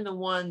the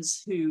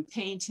ones who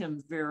paint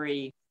him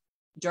very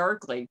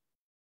darkly,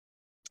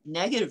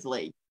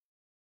 negatively,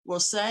 will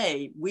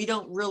say, we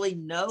don't really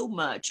know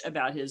much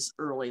about his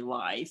early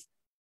life.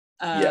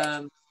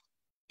 And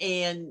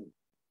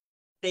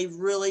they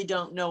really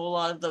don't know a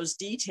lot of those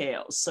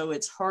details. So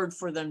it's hard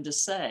for them to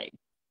say.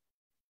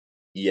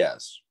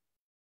 Yes.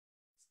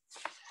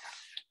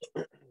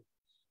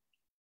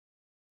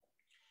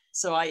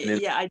 So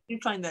I do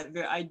find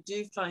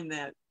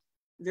that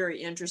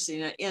very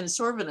interesting. And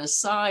sort of an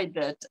aside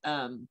that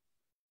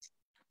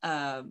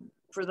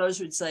for those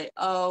who'd say,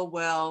 oh,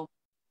 well,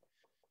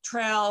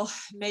 Trowell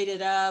made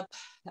it up,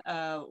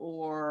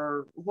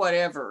 or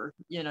whatever,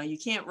 you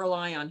can't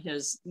rely on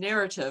his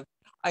narrative.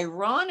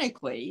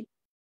 Ironically,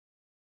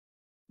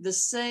 the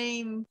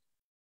same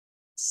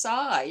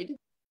side,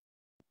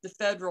 the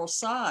federal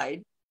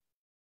side,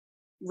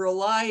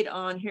 relied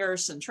on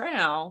Harrison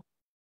Trowell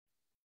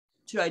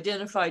to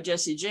identify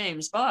Jesse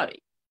James'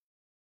 body.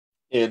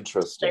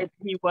 Interesting.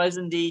 He was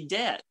indeed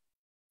dead.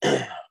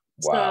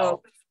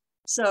 Wow.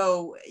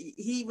 So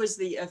he was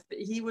the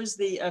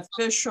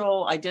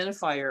official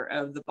identifier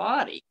of the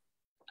body,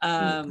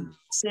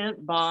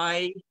 sent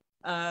by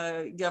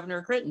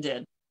Governor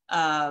Crittenden.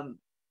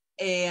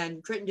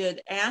 And Crittenden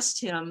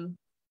asked him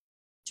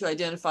to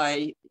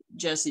identify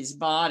Jesse's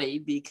body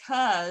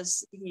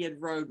because he had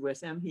rode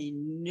with him. He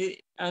knew,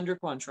 under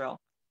Quantrill,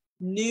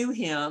 knew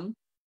him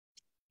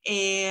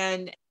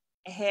and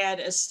had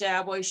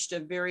established a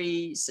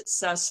very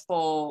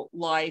successful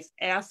life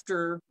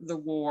after the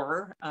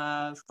war,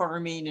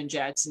 farming in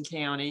Jackson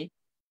County.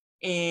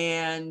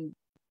 And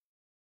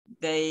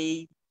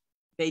they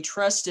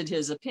trusted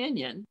his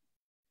opinion.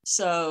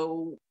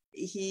 So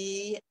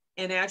he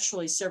and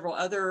actually several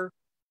other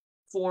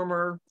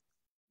former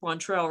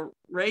Quantrill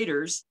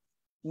raiders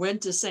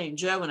went to St.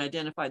 Joe and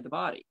identified the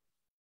body.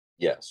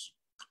 Yes.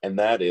 And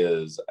that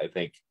is, I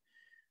think,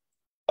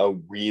 a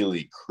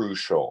really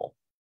crucial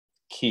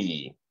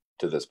key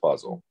to this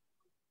puzzle.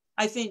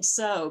 I think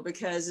so,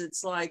 because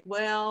it's like,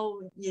 well,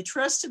 you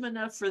trust him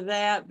enough for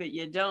that, but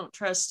you don't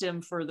trust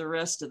him for the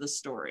rest of the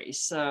story.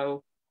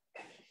 So,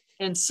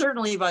 and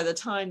certainly by the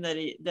time that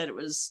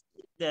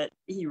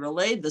he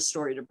relayed the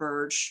story to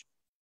Birch,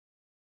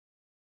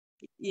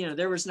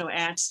 there was no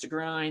axe to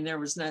grind. There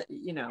was not,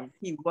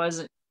 he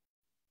wasn't.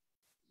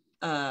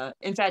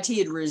 In fact, he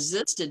had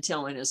resisted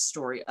telling his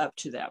story up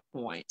to that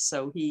point,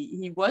 so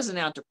he wasn't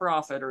out to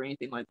profit or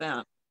anything like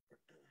that.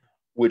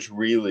 Which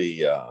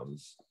really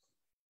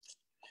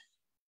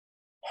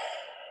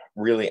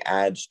really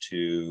adds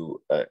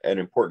to an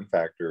important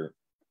factor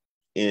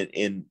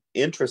in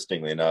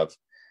interestingly enough,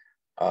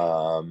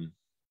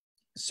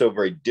 so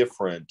very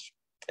different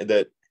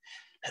that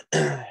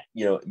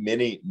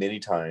many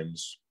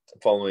times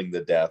following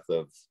the death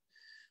of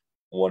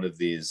one of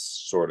these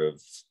sort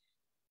of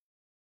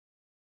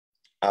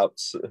out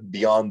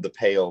beyond the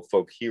pale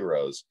folk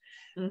heroes,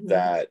 mm-hmm.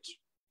 that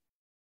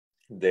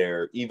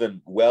they're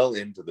even well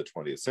into the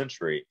 20th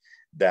century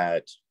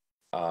that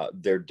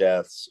their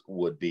deaths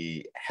would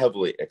be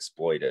heavily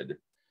exploited,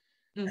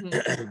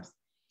 mm-hmm.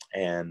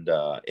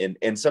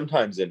 and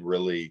sometimes in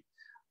really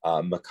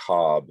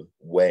macabre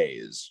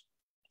ways.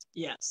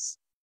 Yes.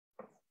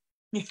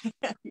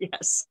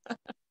 Yes.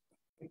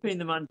 Putting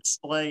them on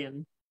display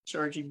and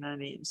charging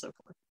money and so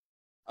forth.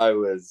 I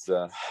was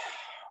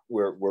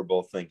we're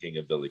both thinking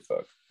of Billy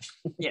Cook.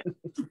 Yeah.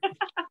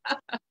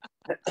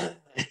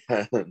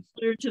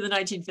 Through to the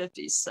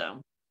 1950s.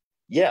 So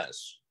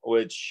yes,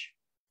 which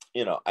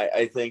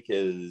I think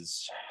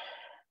is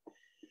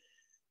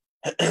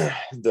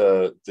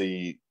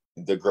the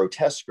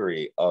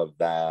grotesquerie of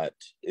that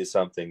is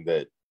something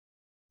that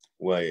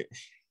we're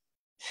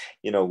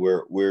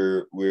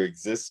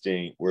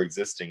existing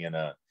in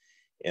a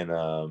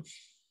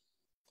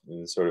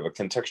sort of a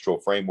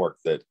contextual framework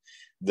that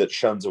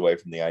shuns away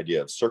from the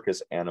idea of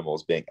circus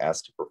animals being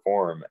asked to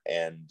perform.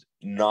 And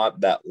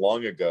not that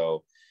long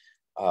ago,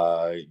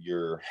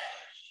 your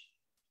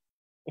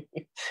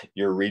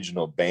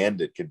regional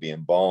bandit could be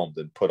embalmed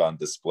and put on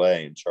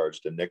display and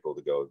charged a nickel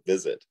to go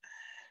visit.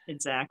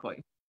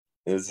 Exactly.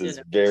 This is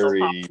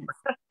very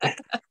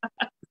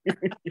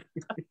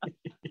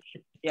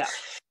yeah,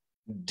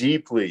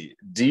 deeply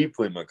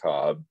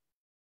macabre.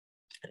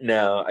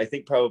 Now, I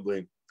think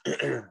probably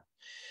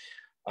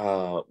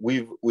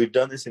we've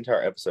done this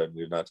entire episode.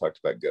 We've not talked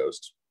about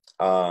ghosts,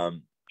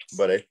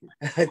 but I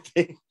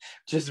think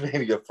just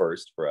maybe a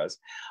first for us.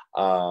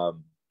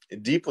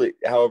 Deeply,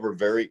 however,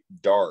 very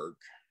dark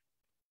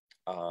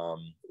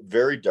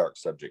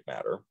subject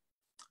matter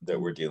that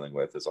we're dealing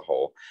with as a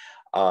whole.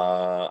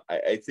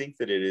 I think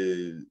that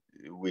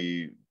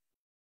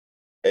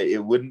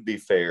it wouldn't be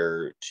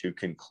fair to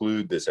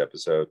conclude this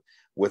episode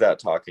without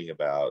talking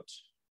about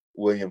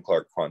William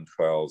Clark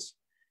Quantrill's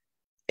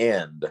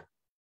end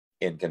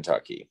in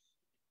Kentucky.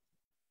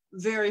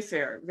 Very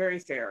fair, very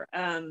fair.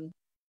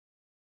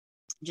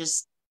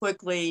 Just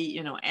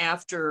quickly,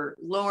 after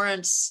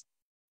Lawrence,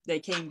 they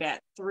came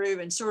back through,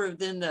 and sort of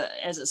then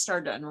as it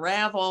started to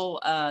unravel,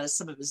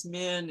 some of his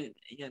men,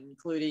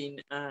 including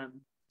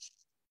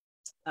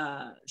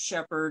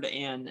Shepard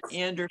and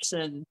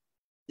Anderson,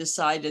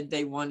 decided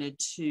they wanted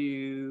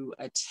to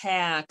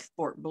attack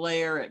Fort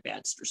Blair at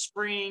Baxter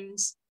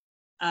Springs,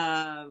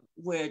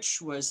 which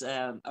was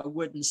a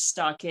wooden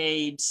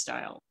stockade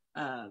style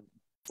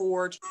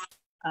fort.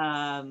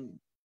 And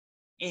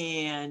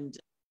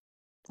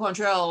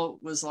Quantrill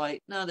was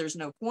like, no, there's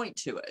no point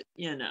to it,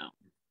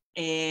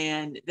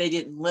 and they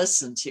didn't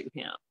listen to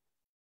him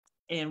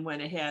and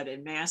went ahead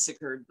and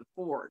massacred the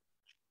fort.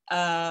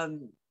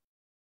 And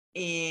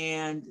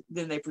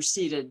then they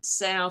proceeded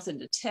south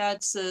into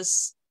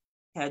Texas,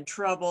 had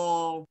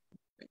trouble.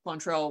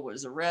 Quantrill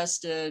was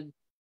arrested,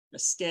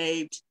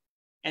 escaped,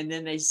 and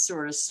then they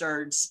sort of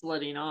started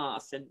splitting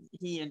off, and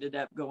he ended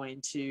up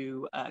going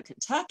to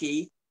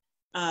Kentucky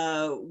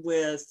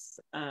with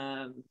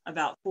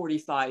about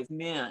 45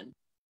 men.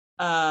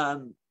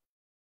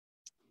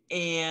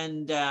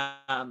 And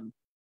an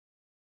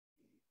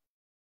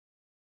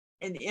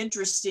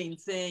interesting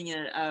thing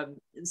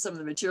in some of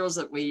the materials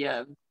that we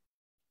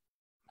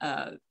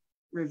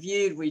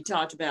reviewed, we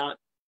talked about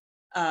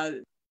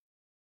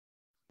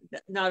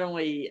not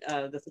only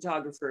the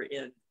photographer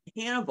in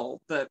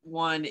Hannibal, but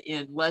one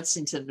in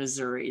Lexington,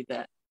 Missouri,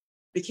 that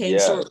became Yeah.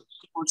 sort of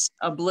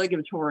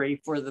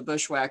obligatory for the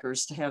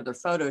bushwhackers to have their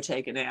photo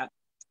taken at.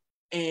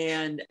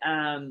 And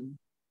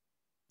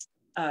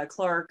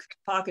Clark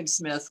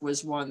Hawkinsmith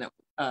was one that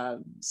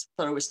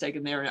photo was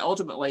taken there, and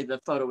ultimately the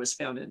photo was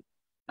found in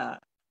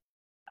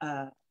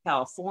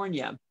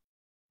California.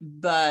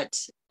 But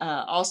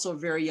also a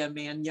very young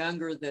man,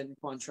 younger than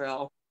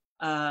Quantrill.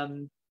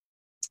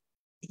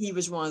 He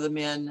was one of the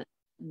men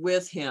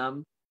with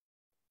him,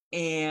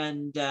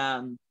 and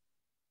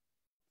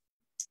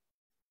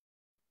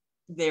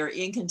they're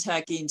in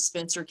Kentucky, in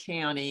Spencer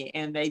County,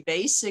 and they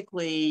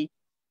basically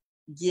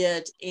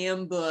get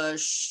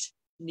ambushed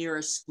near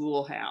a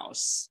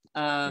schoolhouse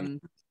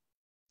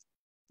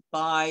by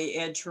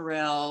Ed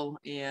Terrell,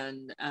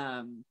 and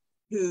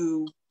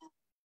who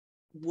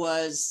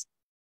was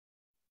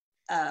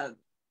a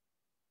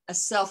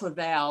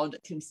self-avowed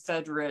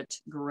Confederate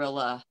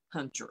guerrilla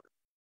hunter.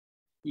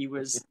 I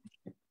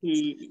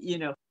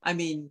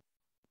mean,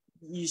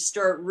 you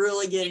start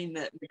really getting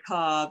that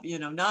macabre,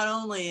 not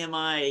only am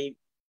I,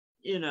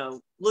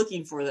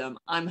 looking for them,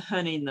 I'm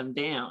hunting them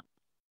down.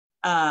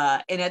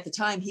 And at the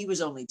time he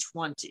was only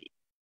 20,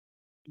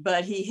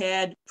 but he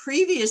had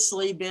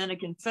previously been a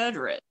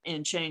Confederate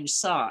and changed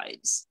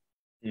sides.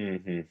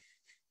 Mm-hmm.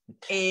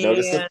 And,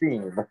 notice a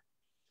theme.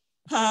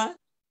 Huh?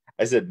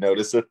 I said,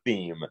 notice a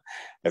theme,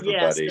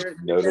 everybody. Yes,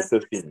 notice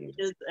a theme.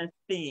 Is a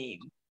theme.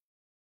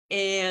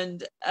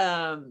 And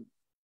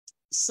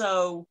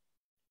so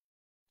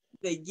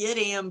they get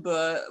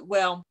ambushed.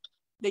 Well,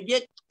 they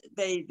get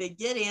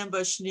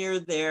ambushed near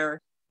there.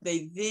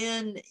 They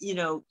then,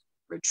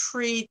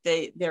 retreat.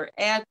 They're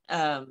at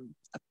a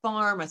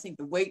farm, I think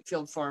the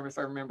Wakefield farm, if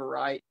I remember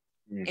right.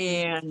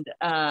 Mm-hmm.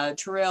 And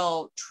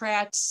Terrell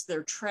tracks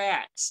their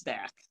tracks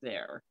back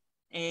there.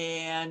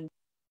 And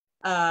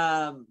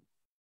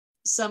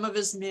some of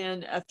his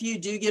men, a few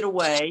do get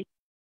away.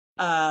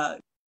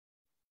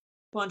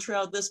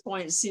 Quantrill, at this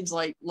point, it seems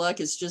like luck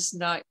is just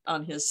not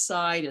on his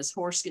side. His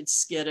horse gets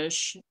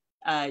skittish.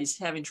 He's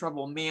having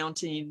trouble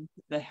mounting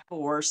the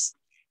horse,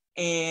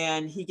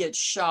 and he gets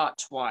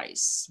shot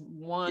twice.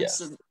 Once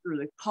through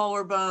the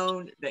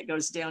collarbone that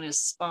goes down his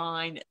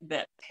spine,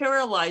 that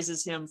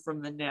paralyzes him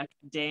from the neck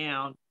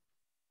down.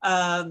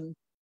 And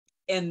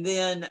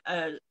then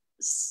a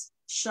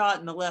shot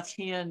in the left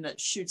hand that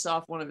shoots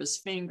off one of his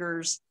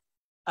fingers.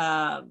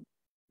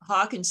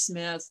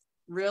 Hawkinsmith,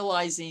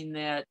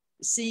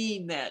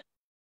 seeing that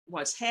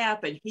what's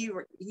happened,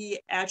 he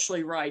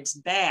actually rides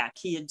back.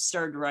 He had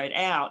started to ride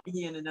out,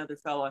 he and another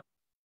fella,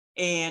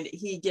 and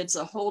he gets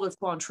a hold of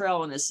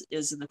Quantrill and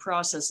is in the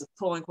process of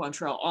pulling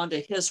Quantrill onto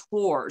his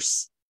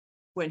horse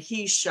when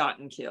he's shot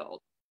and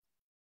killed.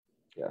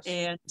 Yes.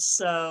 And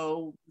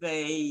so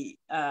they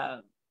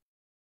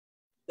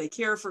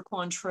care for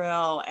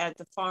Quantrill at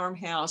the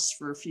farmhouse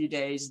for a few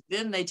days.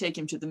 Then they take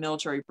him to the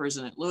military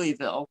prison at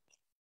Louisville,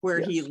 where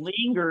he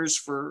lingers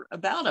for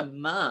about a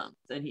month,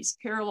 and he's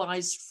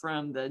paralyzed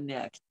from the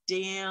neck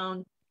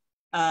down,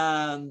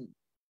 and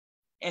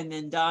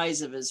then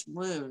dies of his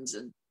wounds.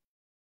 And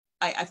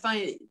I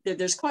find that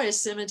there's quite a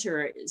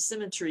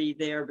symmetry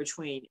there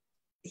between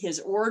his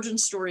origin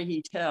story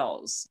he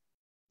tells,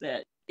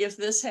 that if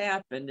this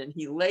happened and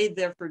he laid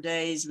there for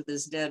days with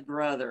his dead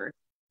brother,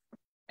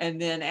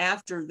 and then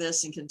after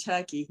this in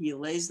Kentucky, he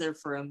lays there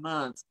for a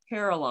month,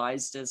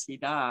 paralyzed as he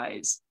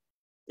dies.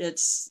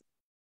 It's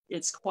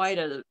quite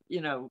a,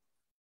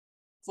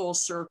 full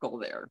circle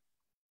there.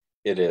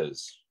 It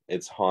is.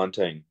 It's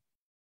haunting.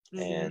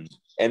 Mm-hmm.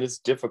 and it's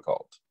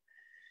difficult.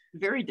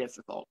 Very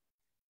difficult.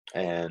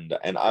 And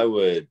I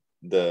would,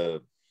 many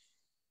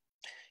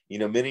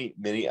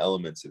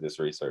elements of this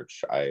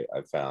research I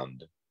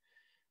found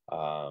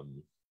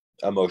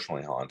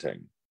emotionally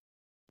haunting.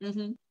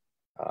 Mm-hmm.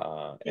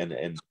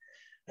 And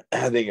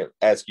I think I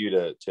asked you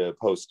to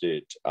post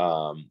it,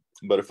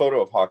 but a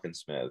photo of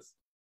Hawkinsmith.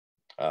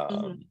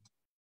 Mm-hmm.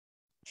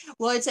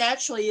 Well, it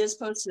actually is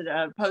posted.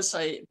 Post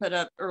I put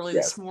up early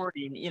this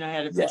morning. I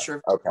had a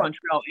picture of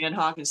Quantrill and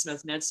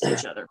Hawkinsmith next to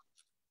each other.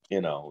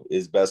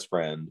 His best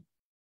friend,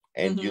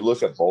 and you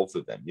look at both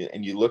of them,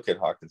 and you look at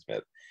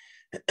Hawkinsmith.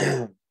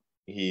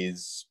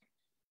 He's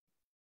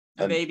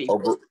a baby.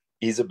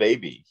 He's a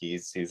baby.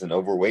 He's an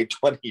overweight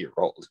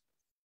 20-year-old.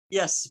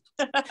 Yes.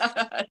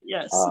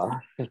 Yes.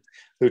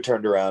 Who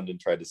turned around and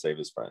tried to save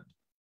his friend.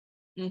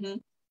 Mm-hmm.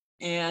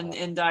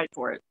 And died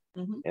for it.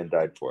 Mm-hmm. And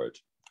died for it.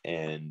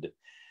 And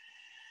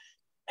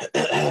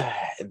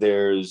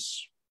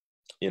there's,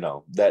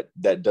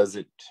 that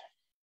doesn't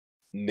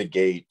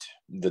negate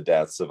the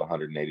deaths of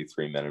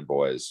 183 men and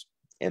boys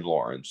in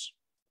Lawrence.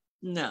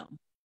 No.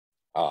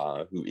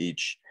 Who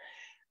each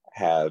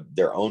have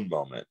their own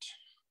moment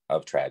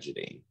of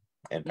tragedy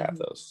and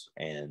pathos.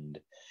 Mm-hmm.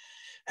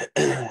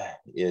 And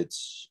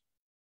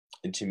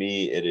to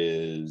me, it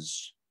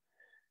is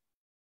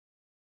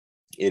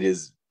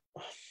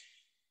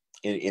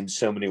in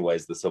so many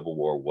ways, the Civil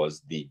War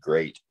was the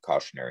great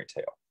cautionary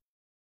tale.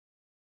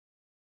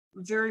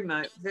 Very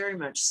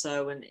much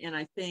so. And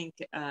I think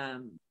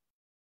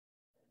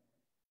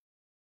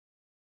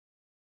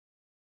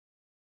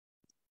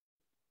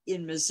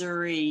in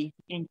Missouri,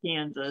 in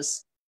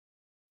Kansas,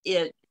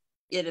 it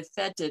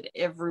affected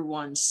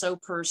everyone so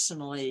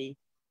personally,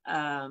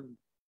 and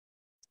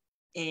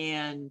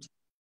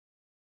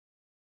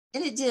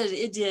it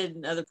did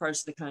in other parts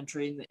of the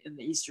country, in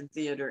the Eastern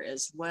Theater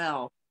as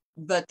well.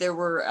 But there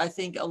were, I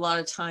think, a lot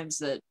of times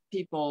that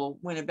people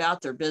went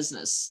about their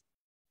business,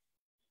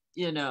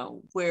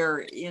 where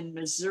in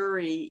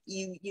Missouri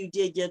you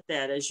did get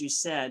that, as you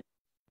said,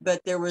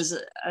 but there was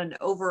an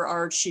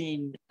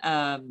overarching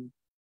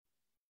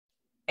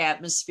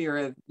atmosphere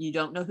of you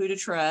don't know who to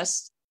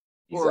trust,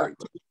 or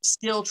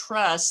still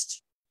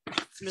trust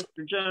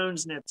Mr.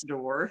 Jones next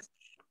door,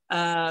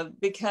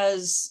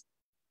 because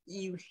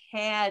you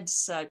had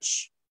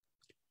such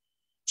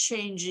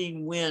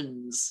changing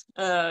winds,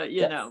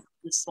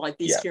 it's like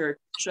these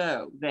characters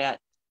show that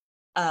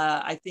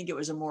I think it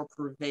was a more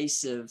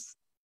pervasive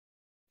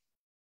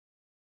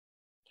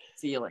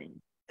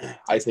feeling.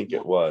 I think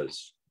it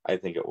was.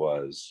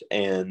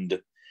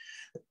 And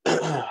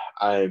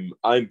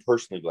I'm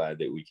personally glad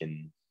that we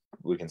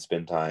can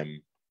spend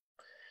time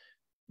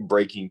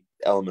breaking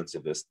elements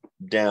of this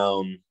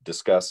down,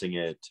 discussing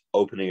it,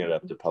 opening it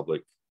up to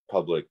public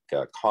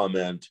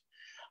comment,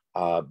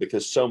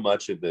 because so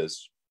much of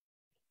this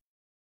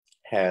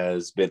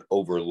has been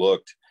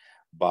overlooked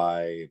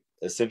by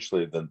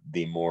essentially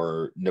the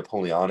more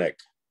Napoleonic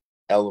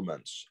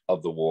elements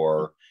of the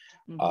war,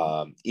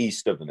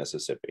 east of the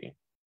Mississippi.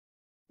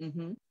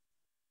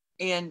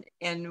 And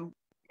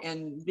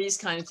these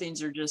kind of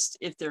things are just,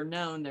 if they're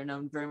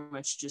known very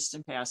much just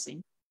in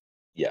passing.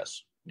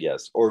 Yes,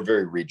 or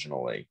very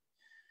regionally.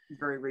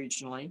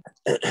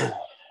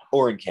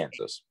 Or in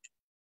Kansas.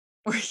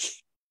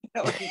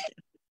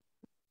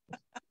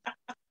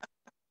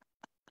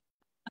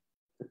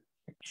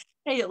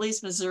 Hey, at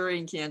least Missouri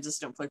and Kansas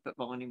don't play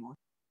football anymore.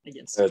 I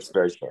guess that's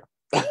very fair.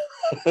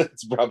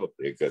 It's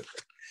probably a good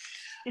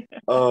thing.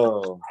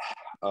 Oh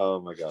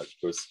my gosh,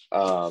 Chris.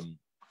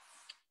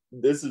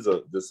 This is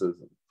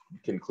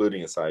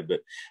concluding aside,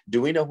 but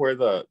do we know where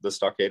the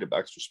stockade at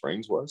Baxter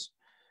Springs was?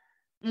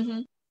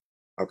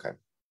 Okay.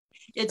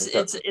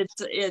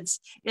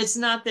 It's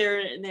not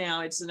there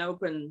now. It's an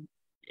open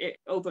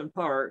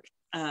park.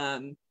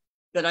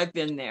 But I've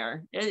been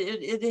there.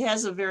 It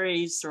has a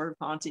very sort of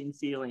haunting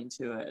feeling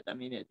to it. I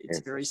mean, it's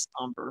very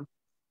somber.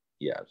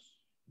 Yes,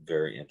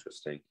 very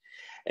interesting.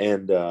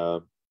 And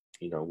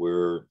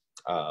we're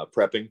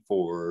prepping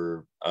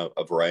for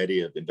a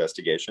variety of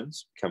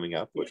investigations coming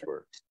up, which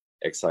we're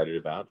excited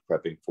about.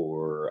 Prepping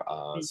for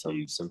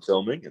some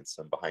filming and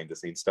some behind the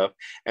scenes stuff,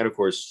 and of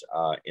course,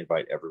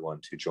 invite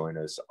everyone to join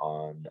us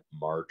on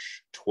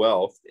March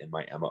 12th in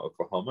Miami,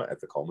 Oklahoma,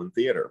 at the Coleman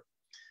Theater.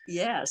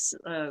 Yes,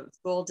 a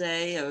full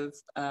day of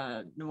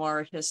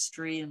noir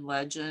history and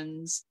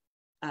legends,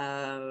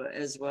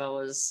 as well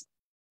as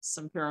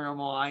some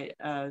paranormal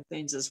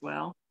things as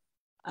well.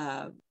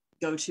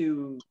 Go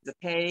to the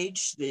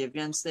page, the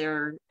events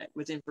there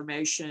with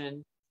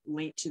information,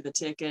 link to the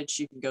tickets.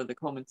 You can go to the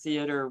Coleman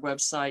Theater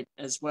website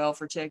as well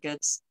for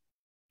tickets.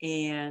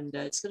 And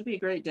it's going to be a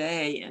great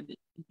day, and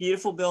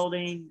beautiful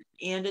building,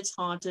 and it's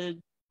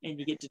haunted, and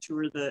you get to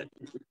tour the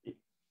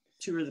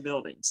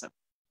building. So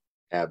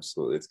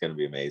absolutely, it's going to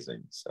be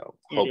amazing. So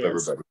hope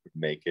everybody can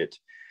make it.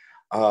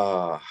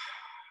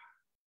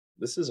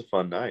 This is a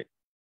fun night.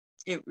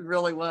 It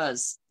really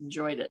was.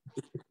 Enjoyed it.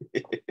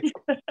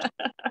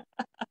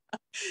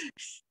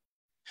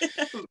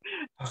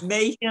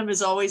 Mayhem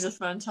is always a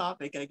fun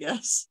topic, I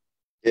guess.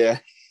 Yeah.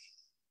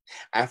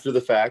 After the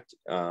fact,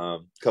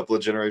 couple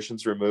of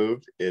generations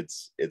removed,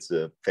 it's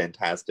a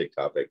fantastic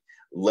topic.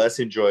 Less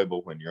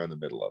enjoyable when you're in the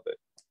middle of it.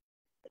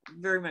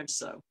 Very much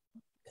so.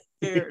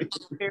 Fair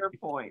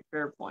point.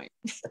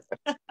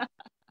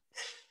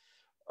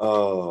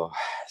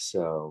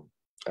 So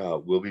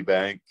we'll be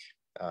back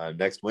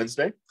next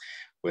Wednesday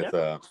with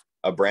a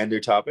brand new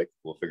topic.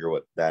 We'll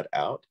figure that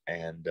out,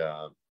 and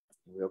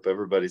we hope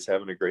everybody's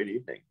having a great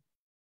evening.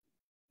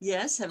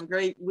 Yes, have a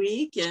great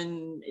week,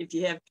 and if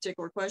you have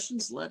particular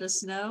questions, let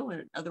us know,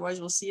 and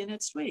otherwise we'll see you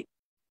next week.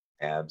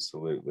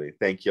 Absolutely.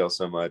 Thank you all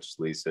so much,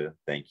 Lisa.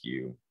 Thank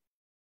you.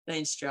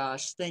 Thanks,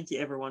 Josh. Thank you,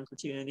 everyone, for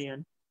tuning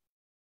in.